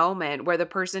a moment where the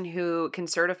person who can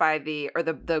certify the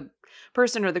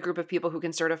person or the group of people who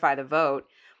can certify the vote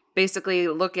basically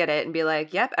look at it and be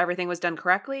like, yep, everything was done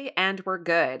correctly and we're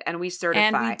good. And we certify.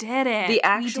 And we did it. The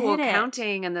actual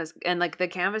counting and like the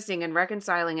canvassing and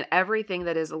reconciling and everything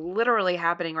that is literally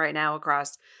happening right now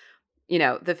across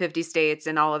the 50 states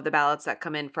and all of the ballots that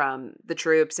come in from the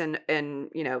troops and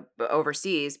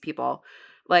overseas people,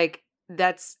 like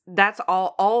that's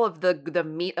all of the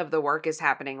meat of the work is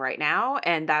happening right now.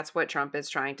 And that's what Trump is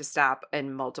trying to stop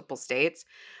in multiple states.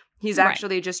 He's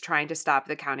actually just trying to stop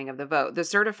the counting of the vote. The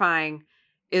certifying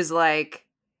is like,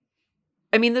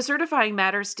 the certifying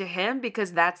matters to him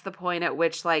because that's the point at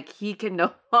which like he can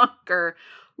no longer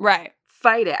Right.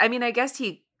 fight it. I mean, I guess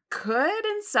he could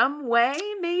in some way,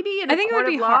 maybe in a court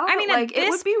of law. Hard. I mean, like it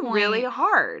would be really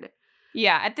hard.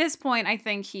 Yeah, at this point, I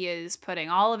think he is putting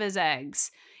all of his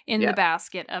eggs in the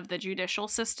basket of the judicial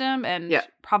system and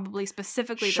probably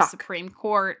specifically the Supreme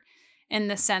Court, in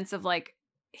the sense of like,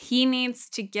 he needs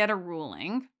to get a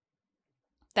ruling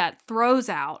that throws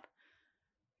out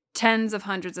tens of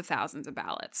hundreds of thousands of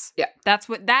ballots. Yeah.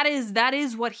 That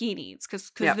is what he needs,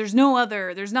 because there's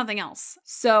nothing else.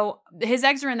 So his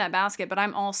eggs are in that basket, but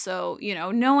I'm also,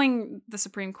 knowing the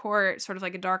Supreme Court, sort of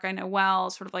like a dark I know well,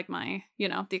 sort of like my,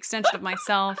 the extension of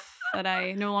myself that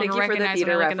I no longer recognize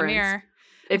when I look in the mirror.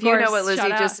 If you know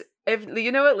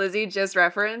what Lizzie just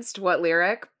referenced, what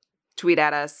lyric, tweet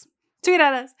at us. Tweet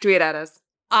at us. Tweet at us.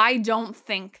 I don't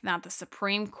think that the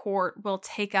Supreme Court will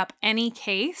take up any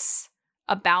case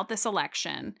about this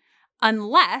election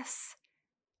unless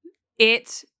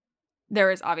there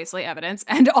is obviously evidence,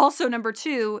 and also number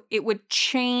two, it would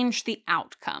change the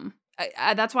outcome.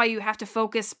 That's why you have to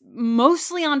focus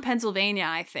mostly on Pennsylvania,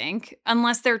 I think,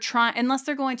 unless they're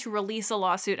going to release a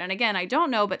lawsuit. And again, I don't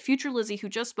know, but future Lizzie, who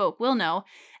just spoke, will know,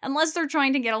 unless they're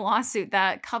trying to get a lawsuit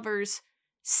that covers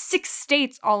 6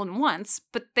 states all in once,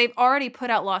 but they've already put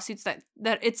out lawsuits that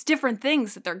it's different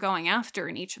things that they're going after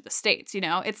in each of the states.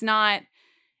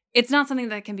 It's not something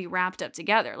that can be wrapped up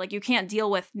together. Like, you can't deal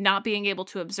with not being able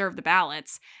to observe the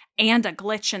ballots and a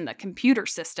glitch in the computer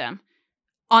system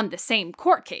on the same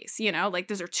court case. Like,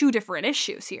 those are 2 different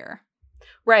issues here.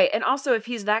 Right. And also, if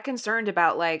he's that concerned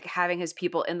about like having his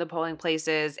people in the polling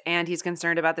places, and he's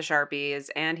concerned about the Sharpies,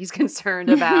 and he's concerned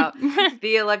about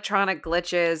the electronic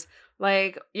glitches,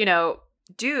 like,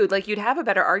 dude, like, you'd have a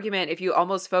better argument if you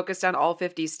almost focused on all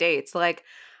 50 states. Like,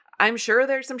 I'm sure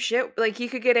there's some shit like he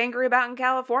could get angry about in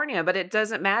California, but it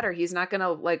doesn't matter. He's not going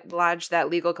to like lodge that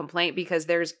legal complaint because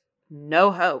there's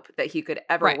no hope that he could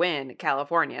ever win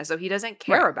California. So he doesn't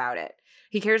care about it.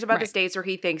 He cares about the states where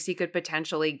he thinks he could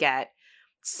potentially get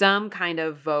some kind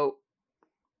of vote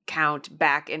count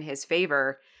back in his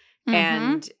favor. Mm-hmm.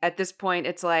 And at this point,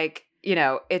 it's like,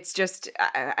 it's just,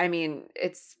 I mean,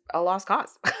 it's a lost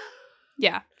cause.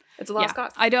 Yeah. It's a lost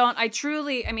cause. I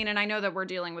mean, and I know that we're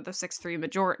dealing with a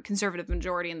 6-3 conservative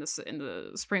majority in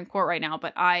the Supreme Court right now,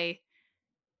 but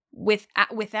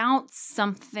without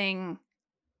something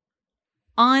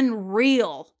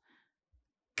unreal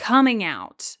coming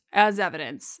out as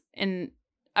evidence, in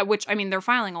which, I mean, they're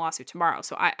filing a lawsuit tomorrow,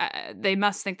 so they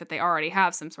must think that they already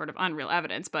have some sort of unreal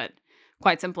evidence, but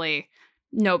quite simply,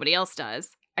 nobody else does.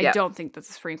 I don't think that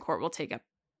the Supreme Court will take up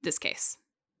this case,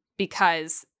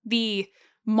 because the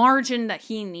margin that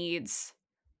he needs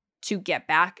to get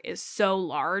back is so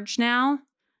large now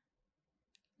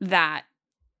that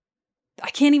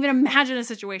I can't even imagine a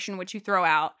situation in which you throw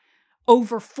out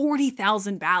over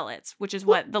 40,000 ballots, which is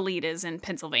what the lead is in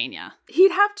Pennsylvania.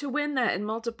 He'd have to win that in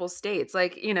multiple states.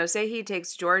 Like, say he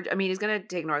takes Georgia. I mean, he's going to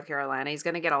take North Carolina. He's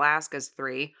going to get Alaska's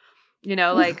 3.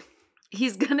 Like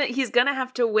he's going to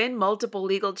have to win multiple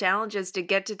legal challenges to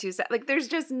get to 2 like there's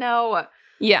just no.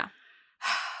 Yeah.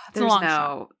 It's a long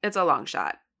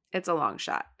shot. It's a long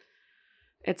shot.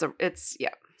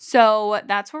 So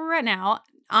that's where we're at now.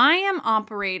 I am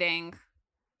operating,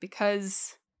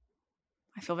 because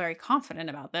I feel very confident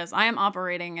about this, I am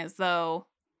operating as though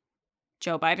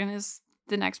Joe Biden is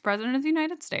the next president of the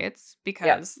United States,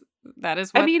 because that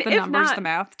is what the numbers, the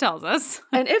math tells us.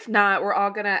 And if not, we're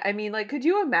all gonna, I mean, like, could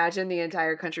you imagine the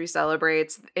entire country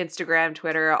celebrates? Instagram,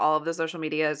 Twitter, all of the social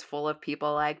media is full of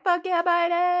people like, fuck yeah,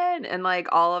 Biden, and like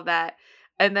all of that.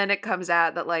 And then it comes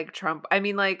out that like Trump, I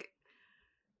mean, like,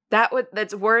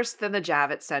 that's worse than the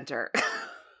Javits Center.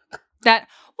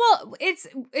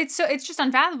 It's just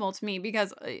unfathomable to me,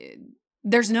 because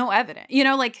there's no evidence,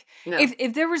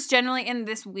 if there was generally in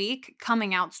this week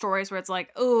coming out stories where it's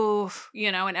like,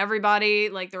 and everybody,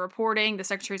 like, the reporting, the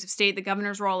secretaries of state, the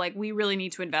governors were all like, we really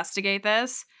need to investigate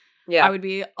this. Yeah. I would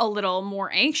be a little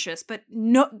more anxious, but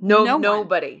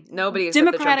nobody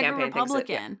Democratic or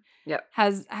Republican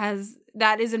has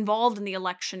that is involved in the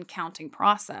election counting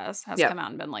process has come out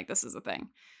and been like, this is a thing.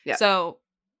 Yeah. So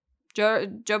Joe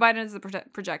Biden is the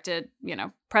projected,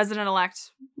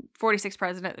 president-elect, 46th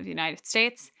president of the United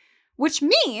States, which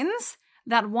means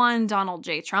that one Donald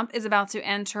J. Trump is about to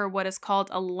enter what is called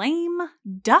a lame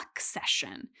duck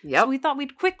session. Yep. So we thought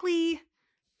we'd quickly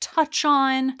touch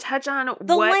on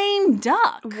the lame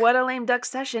duck. What a lame duck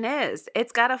session is.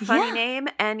 It's got a funny name,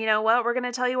 and you know what? We're going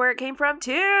to tell you where it came from,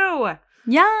 too.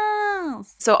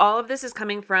 Yes. So all of this is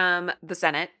coming from the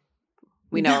Senate.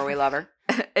 We know her, we love her.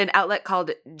 an outlet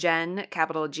called Gen,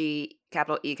 capital G,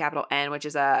 capital E, capital N, which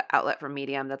is a outlet from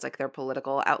Medium. That's like their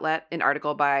political outlet. An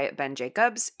article by Ben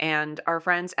Jacobs and our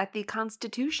friends at the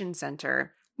Constitution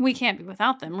Center. We can't be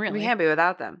without them, really. We can't be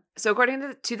without them. So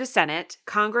according to the Senate,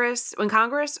 when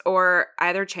Congress or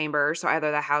either chamber, so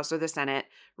either the House or the Senate,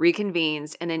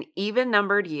 reconvenes in an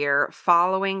even-numbered year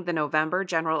following the November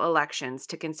general elections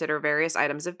to consider various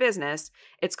items of business,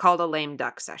 it's called a lame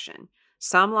duck session.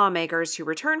 Some lawmakers who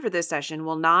return for this session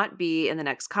will not be in the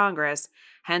next Congress,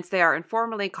 hence they are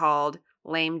informally called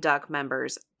lame duck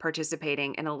members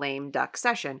participating in a lame duck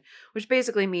session, which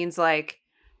basically means like,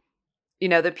 you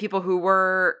know, the people who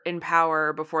were in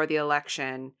power before the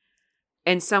election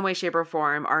in some way, shape, or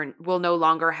form will no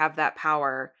longer have that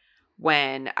power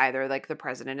when either like the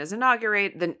president is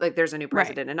inaugurated, like there's a new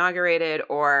president inaugurated,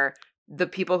 or the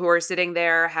people who are sitting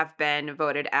there have been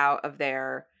voted out of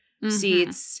their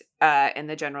seats in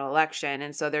the general election.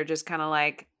 And so they're just kind of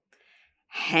like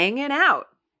hanging out.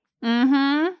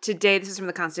 Today, this is from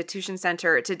the Constitution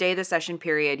Center. Today, the session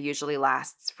period usually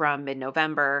lasts from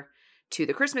mid-November to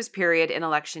the Christmas period in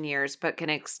election years, but can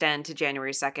extend to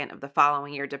January 2nd of the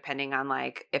following year, depending on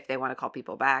like if they want to call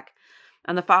people back.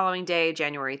 On the following day,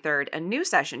 January 3rd, a new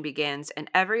session begins, and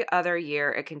every other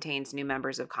year it contains new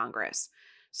members of Congress.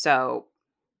 So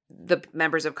the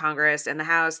members of Congress in the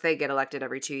House, they get elected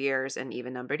every 2 years in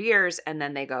even-numbered years, and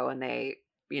then they go and they,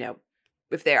 you know,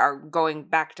 if they are going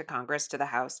back to Congress, to the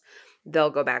House, they'll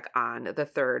go back on the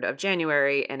 3rd of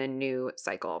January in a new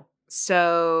cycle.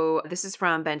 So this is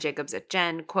from Ben Jacobs at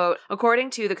Gen, quote, according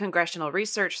to the Congressional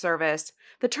Research Service,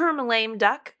 the term lame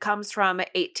duck comes from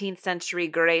 18th century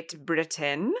Great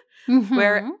Britain,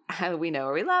 where we know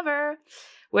her, we love her,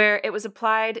 where it was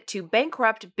applied to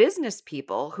bankrupt business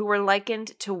people who were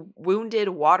likened to wounded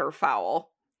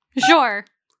waterfowl. Sure.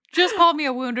 Just call me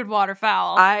a wounded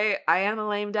waterfowl. I am a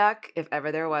lame duck, if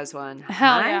ever there was one.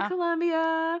 Hell Hi, yeah.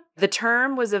 Columbia. The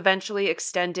term was eventually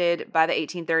extended by the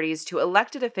 1830s to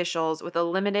elected officials with a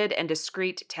limited and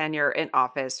discrete tenure in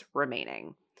office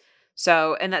remaining.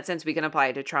 So in that sense, we can apply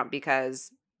it to Trump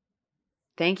because,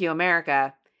 thank you,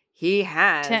 America, he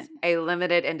has a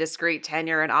limited and discreet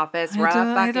tenure in office. He does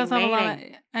have a lot.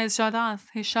 He sure does.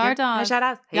 He sure does.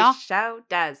 He sure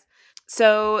does.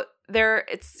 So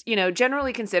it's, you know,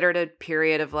 generally considered a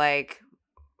period of like,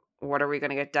 what are we going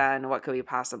to get done? What could we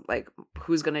possibly, like,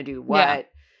 who's going to do what? Yeah.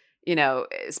 You know,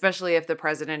 especially if the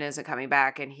president isn't coming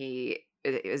back and he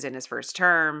is in his first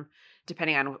term,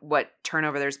 depending on what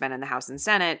turnover there's been in the House and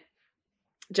Senate,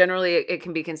 generally it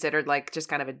can be considered like just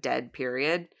kind of a dead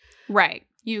period. Right.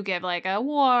 You give like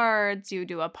awards, you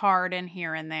do a pardon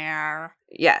here and there.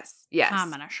 Yes.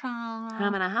 Hamana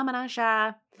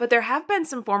sha. But there have been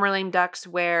some former lame ducks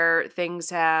where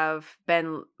things have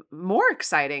been more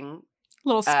exciting. A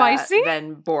little spicy?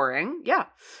 Than boring. Yeah. A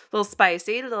little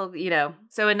spicy, a little, you know.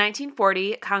 So in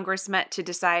 1940, Congress met to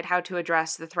decide how to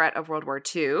address the threat of World War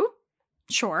II.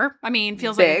 Sure. I mean,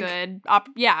 feels Big. like a good,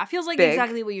 feels like Big.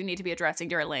 Exactly what you need to be addressing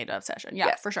during a lame duck session. Yeah,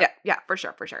 yes. For sure. Yeah, for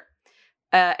sure.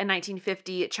 In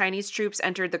 1950, Chinese troops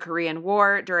entered the Korean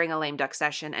War during a lame duck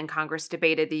session, and Congress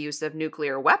debated the use of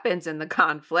nuclear weapons in the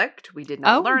conflict. We did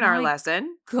not learn our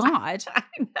lesson. God. I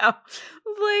know.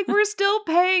 Like, we're still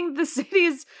paying the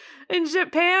cities in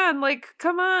Japan. Like,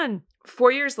 come on.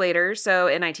 4 years later, so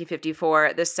in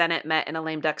 1954, the Senate met in a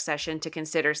lame duck session to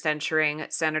consider censuring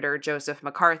Senator Joseph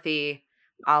McCarthy,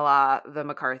 a la the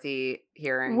McCarthy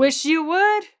hearing. Wish you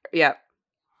would. Yep.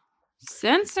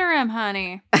 Censor him,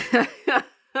 honey.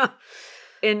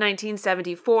 In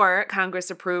 1974,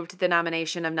 Congress approved the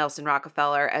nomination of Nelson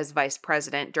Rockefeller as vice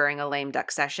president during a lame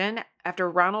duck session. After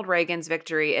Ronald Reagan's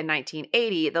victory in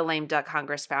 1980, the lame duck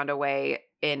Congress found a way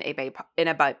in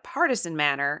a bipartisan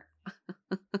manner.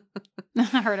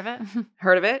 Heard of it?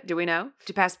 Heard of it? Do we know?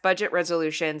 To pass budget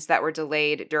resolutions that were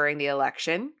delayed during the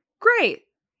election. Great.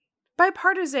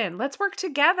 Bipartisan. Let's work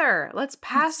together. Let's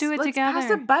pass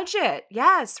a budget.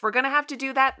 Yes, we're going to have to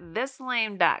do that this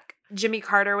lame duck. Jimmy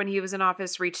Carter, when he was in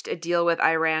office, reached a deal with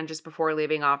Iran just before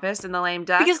leaving office in the lame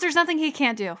duck. Because there's nothing he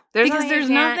can't do. There's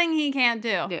nothing he can't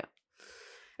do.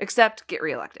 Except get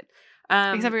reelected.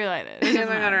 Except reelected.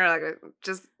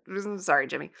 Sorry,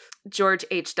 Jimmy. George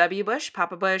H.W. Bush,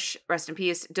 Papa Bush, rest in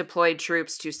peace, deployed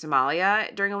troops to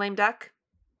Somalia during a lame duck.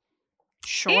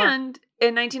 Sure. And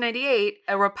in 1998,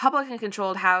 a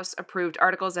Republican-controlled House approved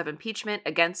articles of impeachment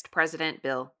against President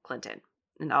Bill Clinton.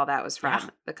 And all that was from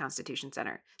the Constitution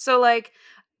Center. So, like,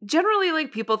 generally,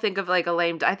 like, people think of, like, a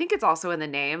lame duck. I think it's also in the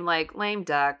name, like, lame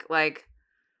duck, like,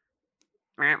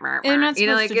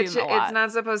 it's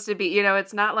not supposed to be, you know,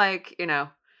 it's not like, you know,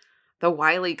 the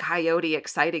Wile E. Coyote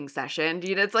exciting session.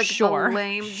 You know, it's like the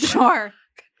lame duck. Sure.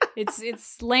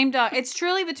 It's lame duck. It's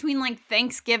truly between like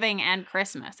Thanksgiving and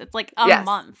Christmas. It's like a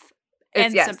month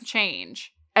and some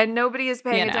change. And nobody is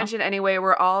paying attention anyway.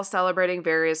 We're all celebrating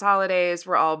various holidays.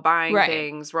 We're all buying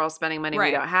things. We're all spending money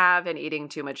we don't have and eating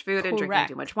too much food and drinking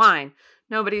too much wine.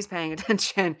 Nobody's paying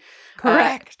attention.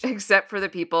 Correct. Except for the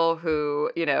people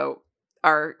who,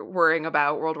 are worrying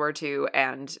about World War II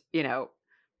and,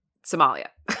 Somalia.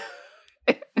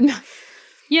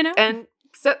 And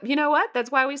so, you know what? That's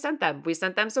why we sent them. We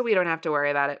sent them so we don't have to worry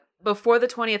about it. Before the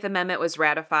 20th Amendment was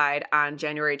ratified on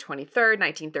January 23rd,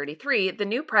 1933, the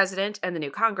new president and the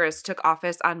new Congress took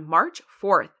office on March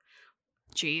 4th.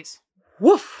 Jeez.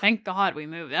 Woof. Thank God we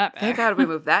moved that back. Thank God we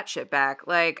moved that shit back.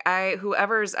 Like,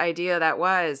 whoever's idea that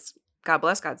was, God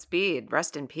bless, Godspeed,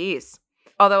 rest in peace.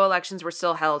 Although elections were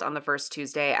still held on the first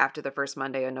Tuesday after the first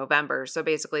Monday in November. So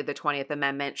basically the 20th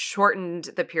Amendment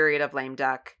shortened the period of lame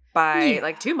duck by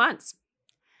like 2 months.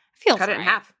 Feels Cut it in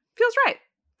half. Feels right.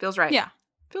 Yeah.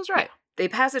 Feels right. Yeah. They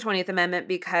passed the 20th Amendment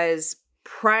because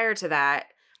prior to that,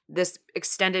 this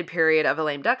extended period of a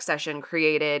lame duck session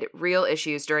created real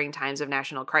issues during times of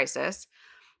national crisis.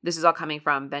 This is all coming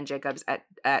from Ben Jacobs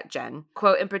at Jen.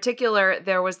 Quote, in particular,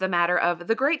 there was the matter of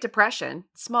the Great Depression.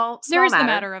 Small there is matter. The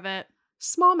matter of it.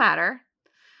 Small matter.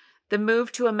 The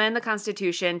move to amend the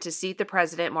Constitution to seat the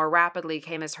president more rapidly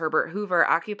came as Herbert Hoover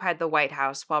occupied the White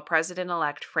House while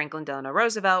President-elect Franklin Delano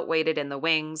Roosevelt waited in the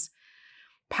wings,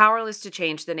 powerless to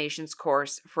change the nation's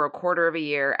course for a quarter of a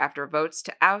year after votes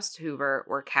to oust Hoover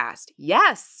were cast.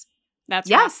 Yes.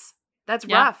 That's rough. That's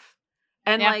rough.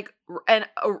 And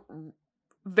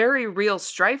very real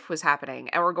strife was happening.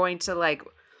 And we're going to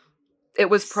it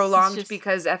was prolonged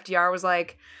because FDR was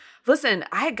like, listen,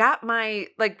 I got my,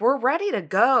 we're ready to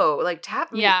go.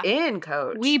 Tap me in,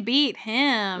 coach. We beat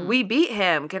him.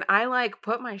 Can I,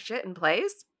 put my shit in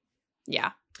place?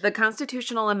 Yeah. The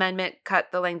constitutional amendment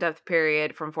cut the lame duck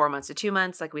period from 4 months to 2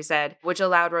 months, like we said, which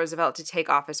allowed Roosevelt to take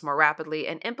office more rapidly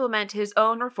and implement his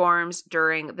own reforms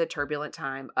during the turbulent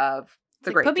time of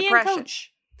the Great Depression.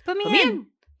 Put me in, coach.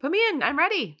 Put me in. I'm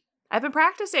ready. I've been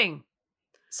practicing.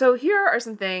 So here are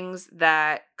some things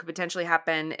that could potentially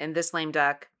happen in this lame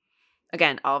duck.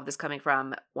 Again, all of this coming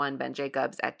from one Ben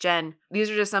Jacobs at Jen. These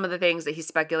are just some of the things that he's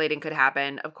speculating could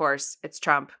happen. Of course, it's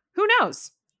Trump. Who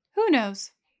knows? Who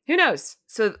knows?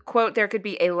 So, quote, there could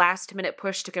be a last-minute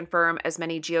push to confirm as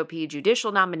many GOP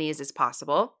judicial nominees as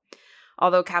possible.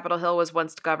 Although Capitol Hill was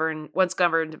once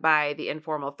governed by the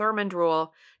informal Thurmond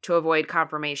rule to avoid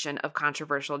confirmation of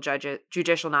controversial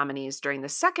judicial nominees during the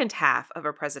second half of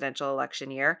a presidential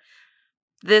election year,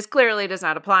 this clearly does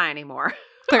not apply anymore.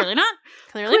 Clearly not.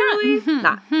 Clearly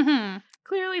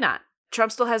not.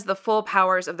 Trump still has the full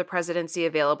powers of the presidency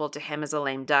available to him as a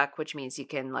lame duck, which means he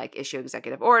can issue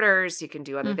executive orders, he can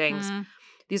do other things.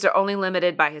 These are only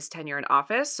limited by his tenure in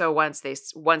office. So once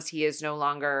he is no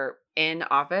longer in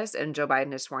office and Joe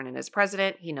Biden is sworn in as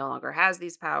president, he no longer has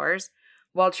these powers.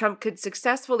 While Trump could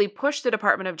successfully push the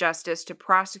Department of Justice to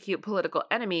prosecute political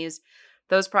enemies,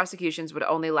 those prosecutions would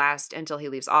only last until he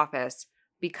leaves office,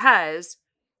 because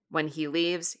when he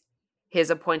leaves, his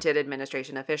appointed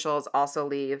administration officials also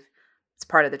leave. It's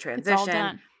part of the transition. It's all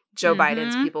done. Joe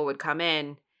Biden's people would come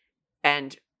in,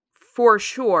 and for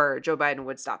sure, Joe Biden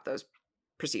would stop those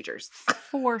procedures.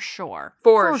 For sure.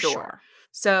 For sure.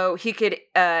 So he could,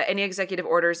 any executive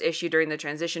orders issued during the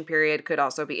transition period could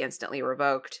also be instantly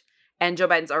revoked. And Joe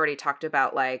Biden's already talked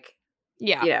about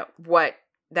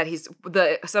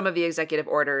some of the executive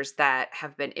orders that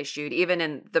have been issued, even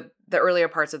in the earlier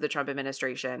parts of the Trump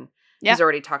administration. Yeah. He's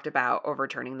already talked about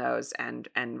overturning those and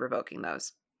revoking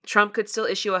those. Trump could still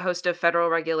issue a host of federal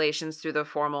regulations through the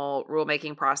formal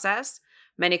rulemaking process.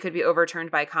 Many could be overturned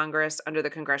by Congress under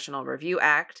the Congressional Review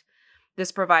Act.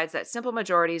 This provides that simple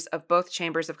majorities of both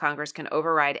chambers of Congress can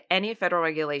override any federal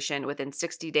regulation within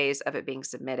 60 days of it being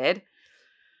submitted.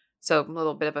 So a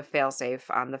little bit of a fail-safe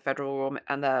on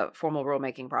the formal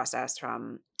rulemaking process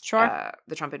from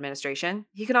the Trump administration.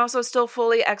 He can also still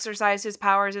fully exercise his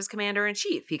powers as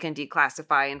commander-in-chief. He can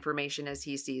declassify information as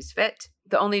he sees fit.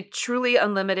 The only truly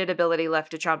unlimited ability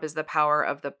left to Trump is the power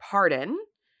of the pardon,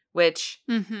 which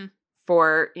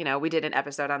we did an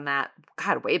episode on that,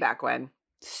 God, way back when.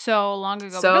 So long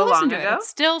ago. So long ago. It's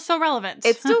still so relevant.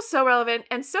 It's still so relevant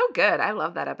and so good. I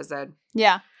love that episode.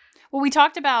 Yeah. Well, we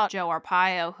talked about Joe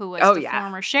Arpaio, who was the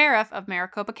former sheriff of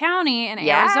Maricopa County in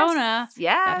Arizona.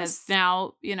 Yes. That has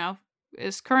now,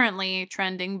 is currently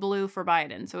trending blue for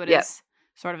Biden. So it is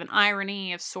sort of an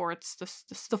irony of sorts,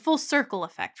 the full circle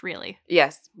effect, really.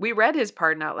 Yes. We read his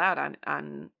pardon out loud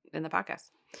in the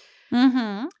podcast.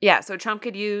 Mm-hmm. Yeah, so Trump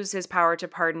could use his power to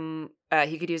pardon.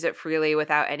 He could use it freely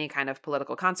without any kind of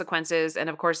political consequences. And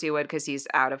of course he would, because he's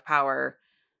out of power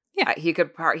Yeah. He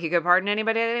could pardon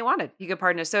anybody that he wanted. He could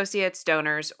pardon associates,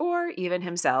 donors, or even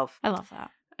himself. I love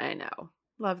that. I know.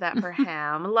 Love that for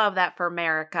him. Love that for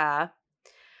America.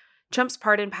 Trump's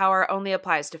pardon power only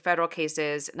applies to federal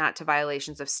cases, not to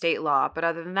violations of state law. But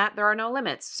other than that, there are no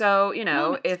limits. So,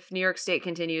 if New York State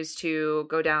continues to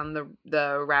go down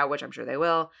the route, which I'm sure they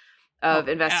will, of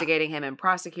investigating him and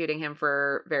prosecuting him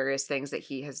for various things that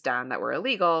he has done that were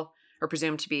illegal or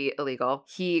presumed to be illegal,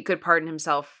 he could pardon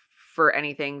himself for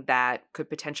anything that could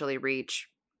potentially reach,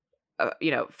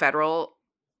 federal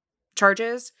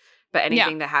charges. But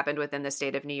anything that happened within the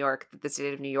state of New York that the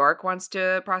state of New York wants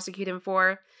to prosecute him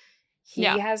for, he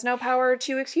has no power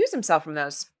to excuse himself from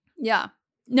those. Yeah.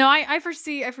 No, I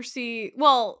foresee,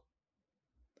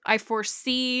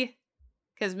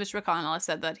 because Mitch McConnell has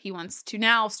said that he wants to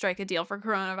now strike a deal for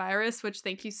coronavirus, which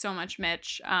thank you so much,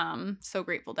 Mitch. So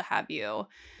grateful to have you.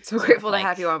 So grateful to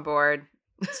have you on board.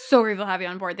 So grateful to have you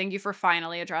on board. Thank you for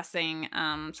finally addressing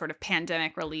sort of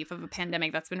pandemic relief of a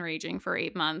pandemic that's been raging for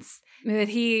 8 months. That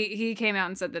he came out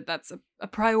and said that that's a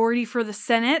priority for the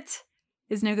Senate,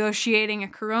 is negotiating a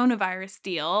coronavirus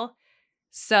deal.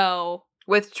 So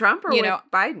with Trump or with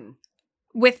Biden?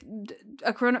 With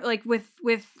a corona, with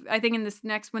I think in this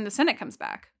next, when the Senate comes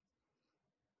back.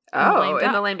 Oh,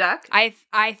 in the lame duck? I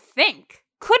think,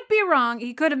 could be wrong.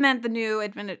 He could have meant the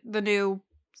new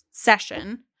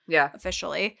session. Yeah,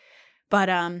 officially, but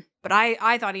I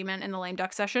thought he meant in the lame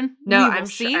duck session. No, I'm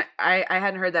sure. I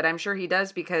hadn't heard that. I'm sure he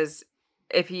does, because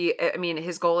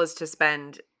his goal is to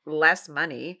spend less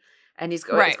money, and it's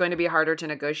going to be harder to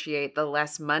negotiate the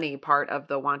less money part of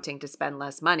the wanting to spend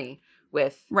less money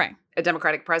with a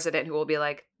Democratic president who will be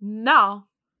like, no,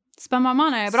 spend more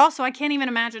money. But also, I can't even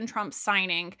imagine Trump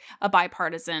signing a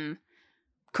bipartisan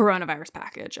coronavirus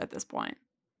package at this point.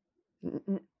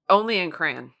 Only in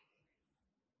crayon.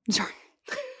 Sure.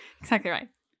 Exactly right.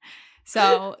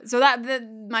 So that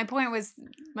my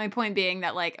point being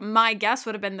that, like, my guess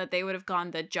would have been that they would have gone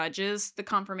the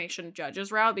confirmation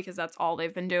judges route, because that's all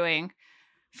they've been doing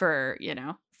for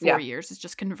 4 years, is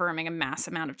just confirming a mass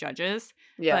amount of judges.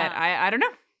 Yeah. But I don't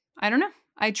know.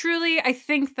 I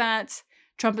think that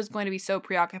Trump is going to be so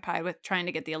preoccupied with trying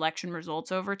to get the election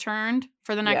results overturned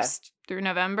for the next through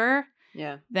November.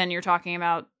 Yeah. Then you're talking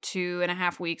about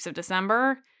 2.5 weeks of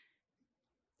December.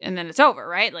 And then it's over,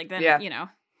 right? Like, then,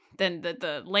 then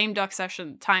the lame duck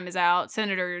session time is out.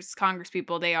 Senators,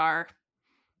 congresspeople,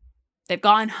 they've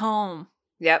gone home.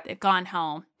 Yep. They've gone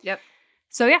home. Yep.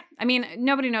 So,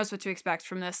 nobody knows what to expect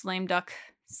from this lame duck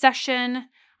session.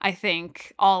 I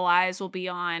think all eyes will be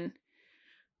on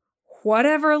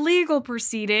whatever legal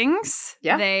proceedings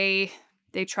they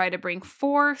try to bring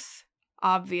forth.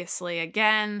 Obviously,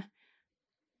 again,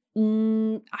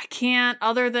 I can't,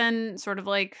 other than sort of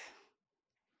like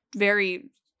very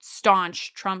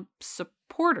staunch Trump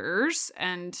supporters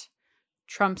and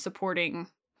Trump supporting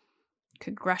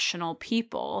congressional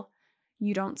people,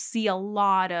 you don't see a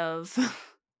lot of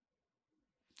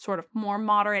sort of more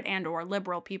moderate and or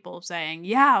liberal people saying,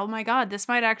 oh my God, this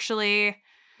might actually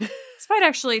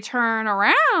turn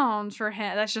around for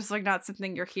him. That's just like not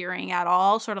something you're hearing at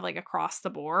all, sort of like across the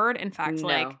board. In fact, no.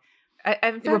 like,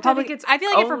 I feel like it's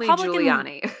only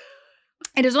Giuliani.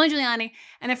 It is only Giuliani.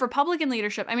 And if Republican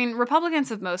leadership, Republicans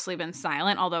have mostly been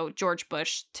silent, although George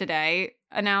Bush today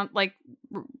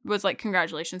was like,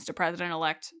 congratulations to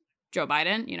President-elect Joe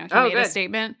Biden. He made a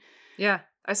statement. Yeah.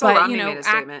 I saw Romney made a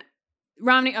statement.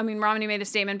 Romney made a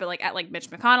statement, but Mitch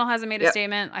McConnell hasn't made a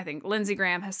statement. I think Lindsey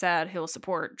Graham has said he'll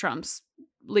support Trump's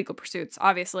legal pursuits,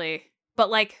 obviously.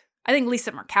 But I think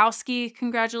Lisa Murkowski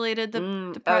congratulated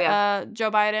Joe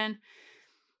Biden.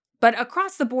 But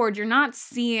across the board, you're not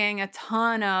seeing a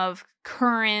ton of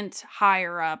current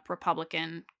higher-up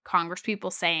Republican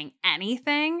congresspeople saying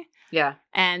anything. Yeah.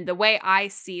 And the way I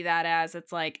see that as,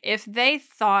 it's like, if they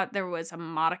thought there was a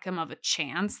modicum of a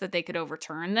chance that they could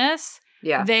overturn this,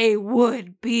 they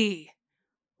would be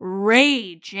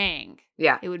raging.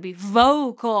 Yeah. It would be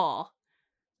vocal.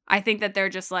 I think that they're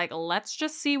just like, let's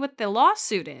just see what the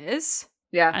lawsuit is.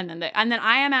 Yeah. And then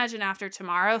I imagine after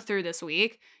tomorrow through this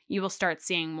week, you will start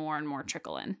seeing more and more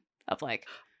trickle in of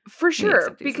for sure,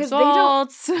 because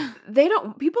results. they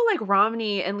don't people like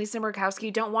Romney and Lisa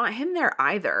Murkowski don't want him there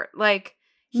either.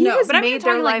 He has made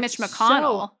their life Mitch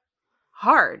McConnell so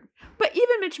hard. But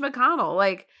even Mitch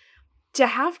McConnell, to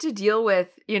have to deal with,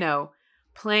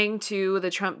 playing to the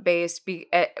Trump base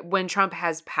when Trump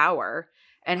has power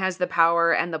and has the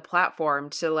power and the platform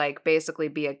to basically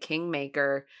be a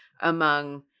kingmaker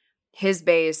among his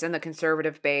base and the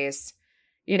conservative base.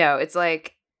 It's I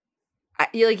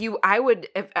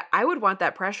would want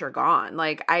that pressure gone.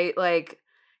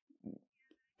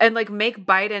 And like make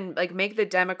Biden, like make the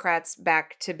Democrats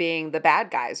back to being the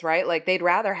bad guys, right? Like they'd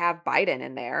rather have Biden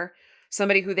in there,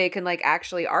 somebody who they can like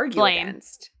actually argue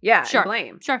against. Yeah, Sure. and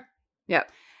blame. Sure. Yep.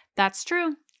 That's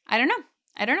true. I don't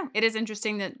know. It is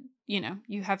interesting that,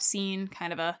 you have seen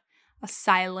kind of a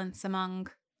silence among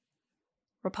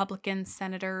Republican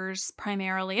senators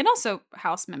primarily, and also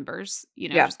House members,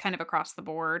 just kind of across the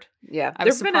board. Yeah. I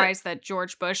was surprised that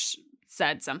George Bush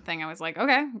said something. I was like,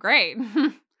 okay, great.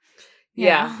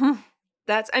 Yeah.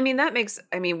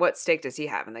 What stake does he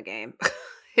have in the game?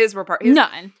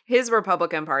 None. His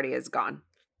Republican Party is gone.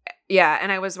 Yeah,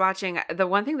 and I was watching, the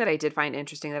one thing that I did find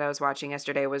interesting that I was watching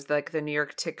yesterday was like the New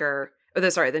York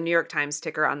Times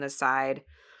ticker on the side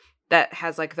that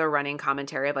has like the running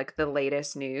commentary of like the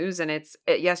latest news. And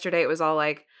yesterday it was all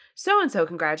like, so-and-so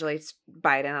congratulates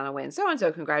Biden on a win.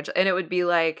 So-and-so congratulates. And it would be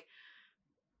like,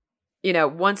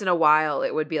 once in a while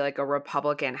it would be like a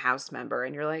Republican House member.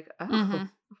 And you're like, oh, Mm-hmm.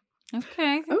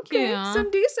 Okay. Thank okay. you.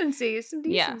 Some decency.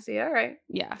 Yeah. All right.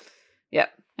 Yeah. Yep.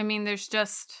 I mean,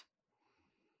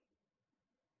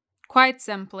 quite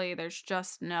simply, there's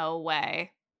just no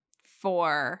way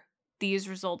for these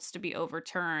results to be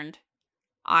overturned,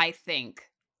 I think,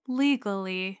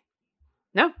 legally.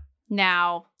 No.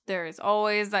 Now, there is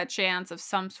always that chance of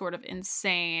some sort of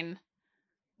insane,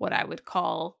 what I would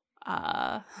call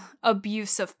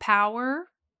abuse of power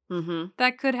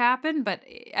that could happen. But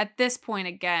at this point,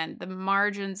 again, the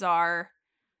margins are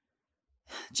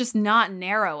just not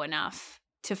narrow enough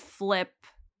to flip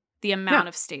the amount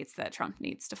of states that Trump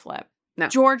needs to flip. No.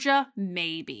 Georgia,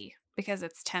 maybe, because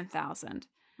it's 10,000.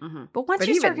 But once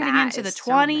you start getting into the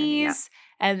 20s,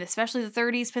 and especially the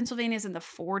 30s, Pennsylvania's in the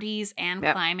 40s and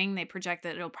climbing, they project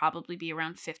that it'll probably be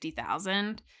around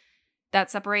 50,000 that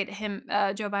separate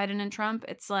Joe Biden and Trump.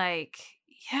 It's like,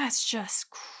 it's just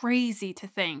crazy to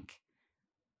think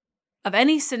of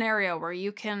any scenario where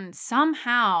you can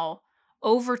somehow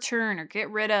overturn or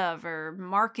get rid of or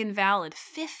mark invalid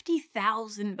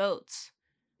 50,000 votes.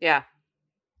 Yeah.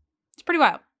 It's pretty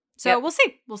wild. So we'll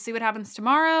see. We'll see what happens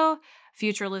tomorrow.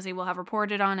 Future Lizzie will have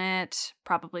reported on it,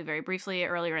 probably very briefly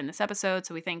earlier in this episode.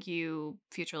 So we thank you,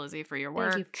 Future Lizzie, for your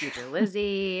work. Thank you, Future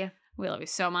Lizzie. We love you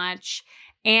so much.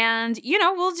 And,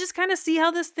 we'll just kind of see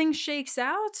how this thing shakes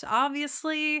out.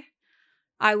 Obviously,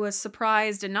 I was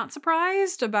surprised and not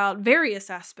surprised about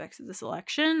various aspects of this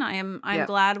election. I'm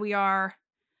glad we are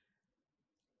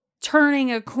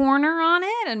turning a corner on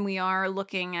it, and we are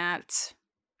looking at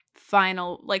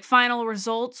final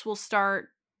results will start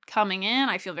coming in.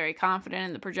 I feel very confident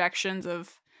in the projections of,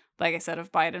 like I said,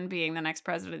 of Biden being the next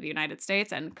president of the United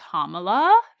States, and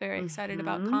Kamala. Very excited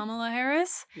about Kamala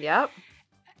Harris. Yep.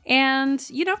 And,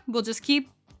 we'll just keep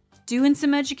doing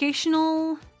some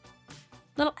educational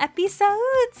little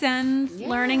episodes and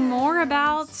learning more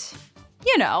about,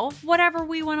 whatever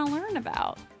we want to learn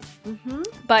about.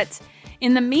 But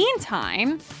in the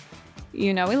meantime,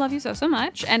 we love you so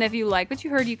much. And if you like what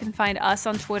you heard, you can find us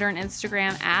on Twitter and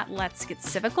Instagram at Let's Get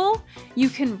Civical. You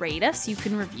can rate us, you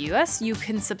can review us, you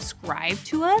can subscribe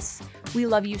to us. We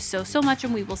love you so much,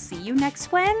 and we will see you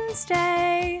next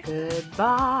Wednesday.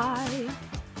 Goodbye.